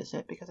to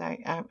revisit, because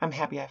I'm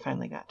happy I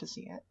finally got to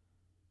see it.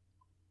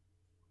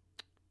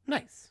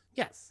 Nice.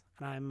 Yes.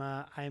 And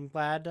I'm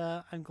glad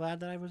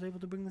that I was able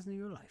to bring this into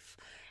your life.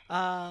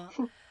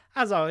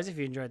 As always, if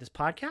you enjoyed this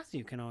podcast,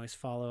 you can always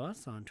follow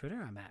us on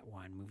Twitter. I'm at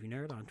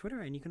WineMovieNerd on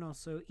Twitter, and you can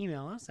also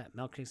email us at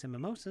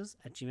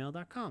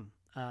milkshakesandmimosas@gmail.com.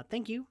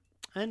 Thank you,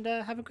 and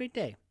have a great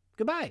day.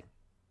 Goodbye.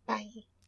 Bye.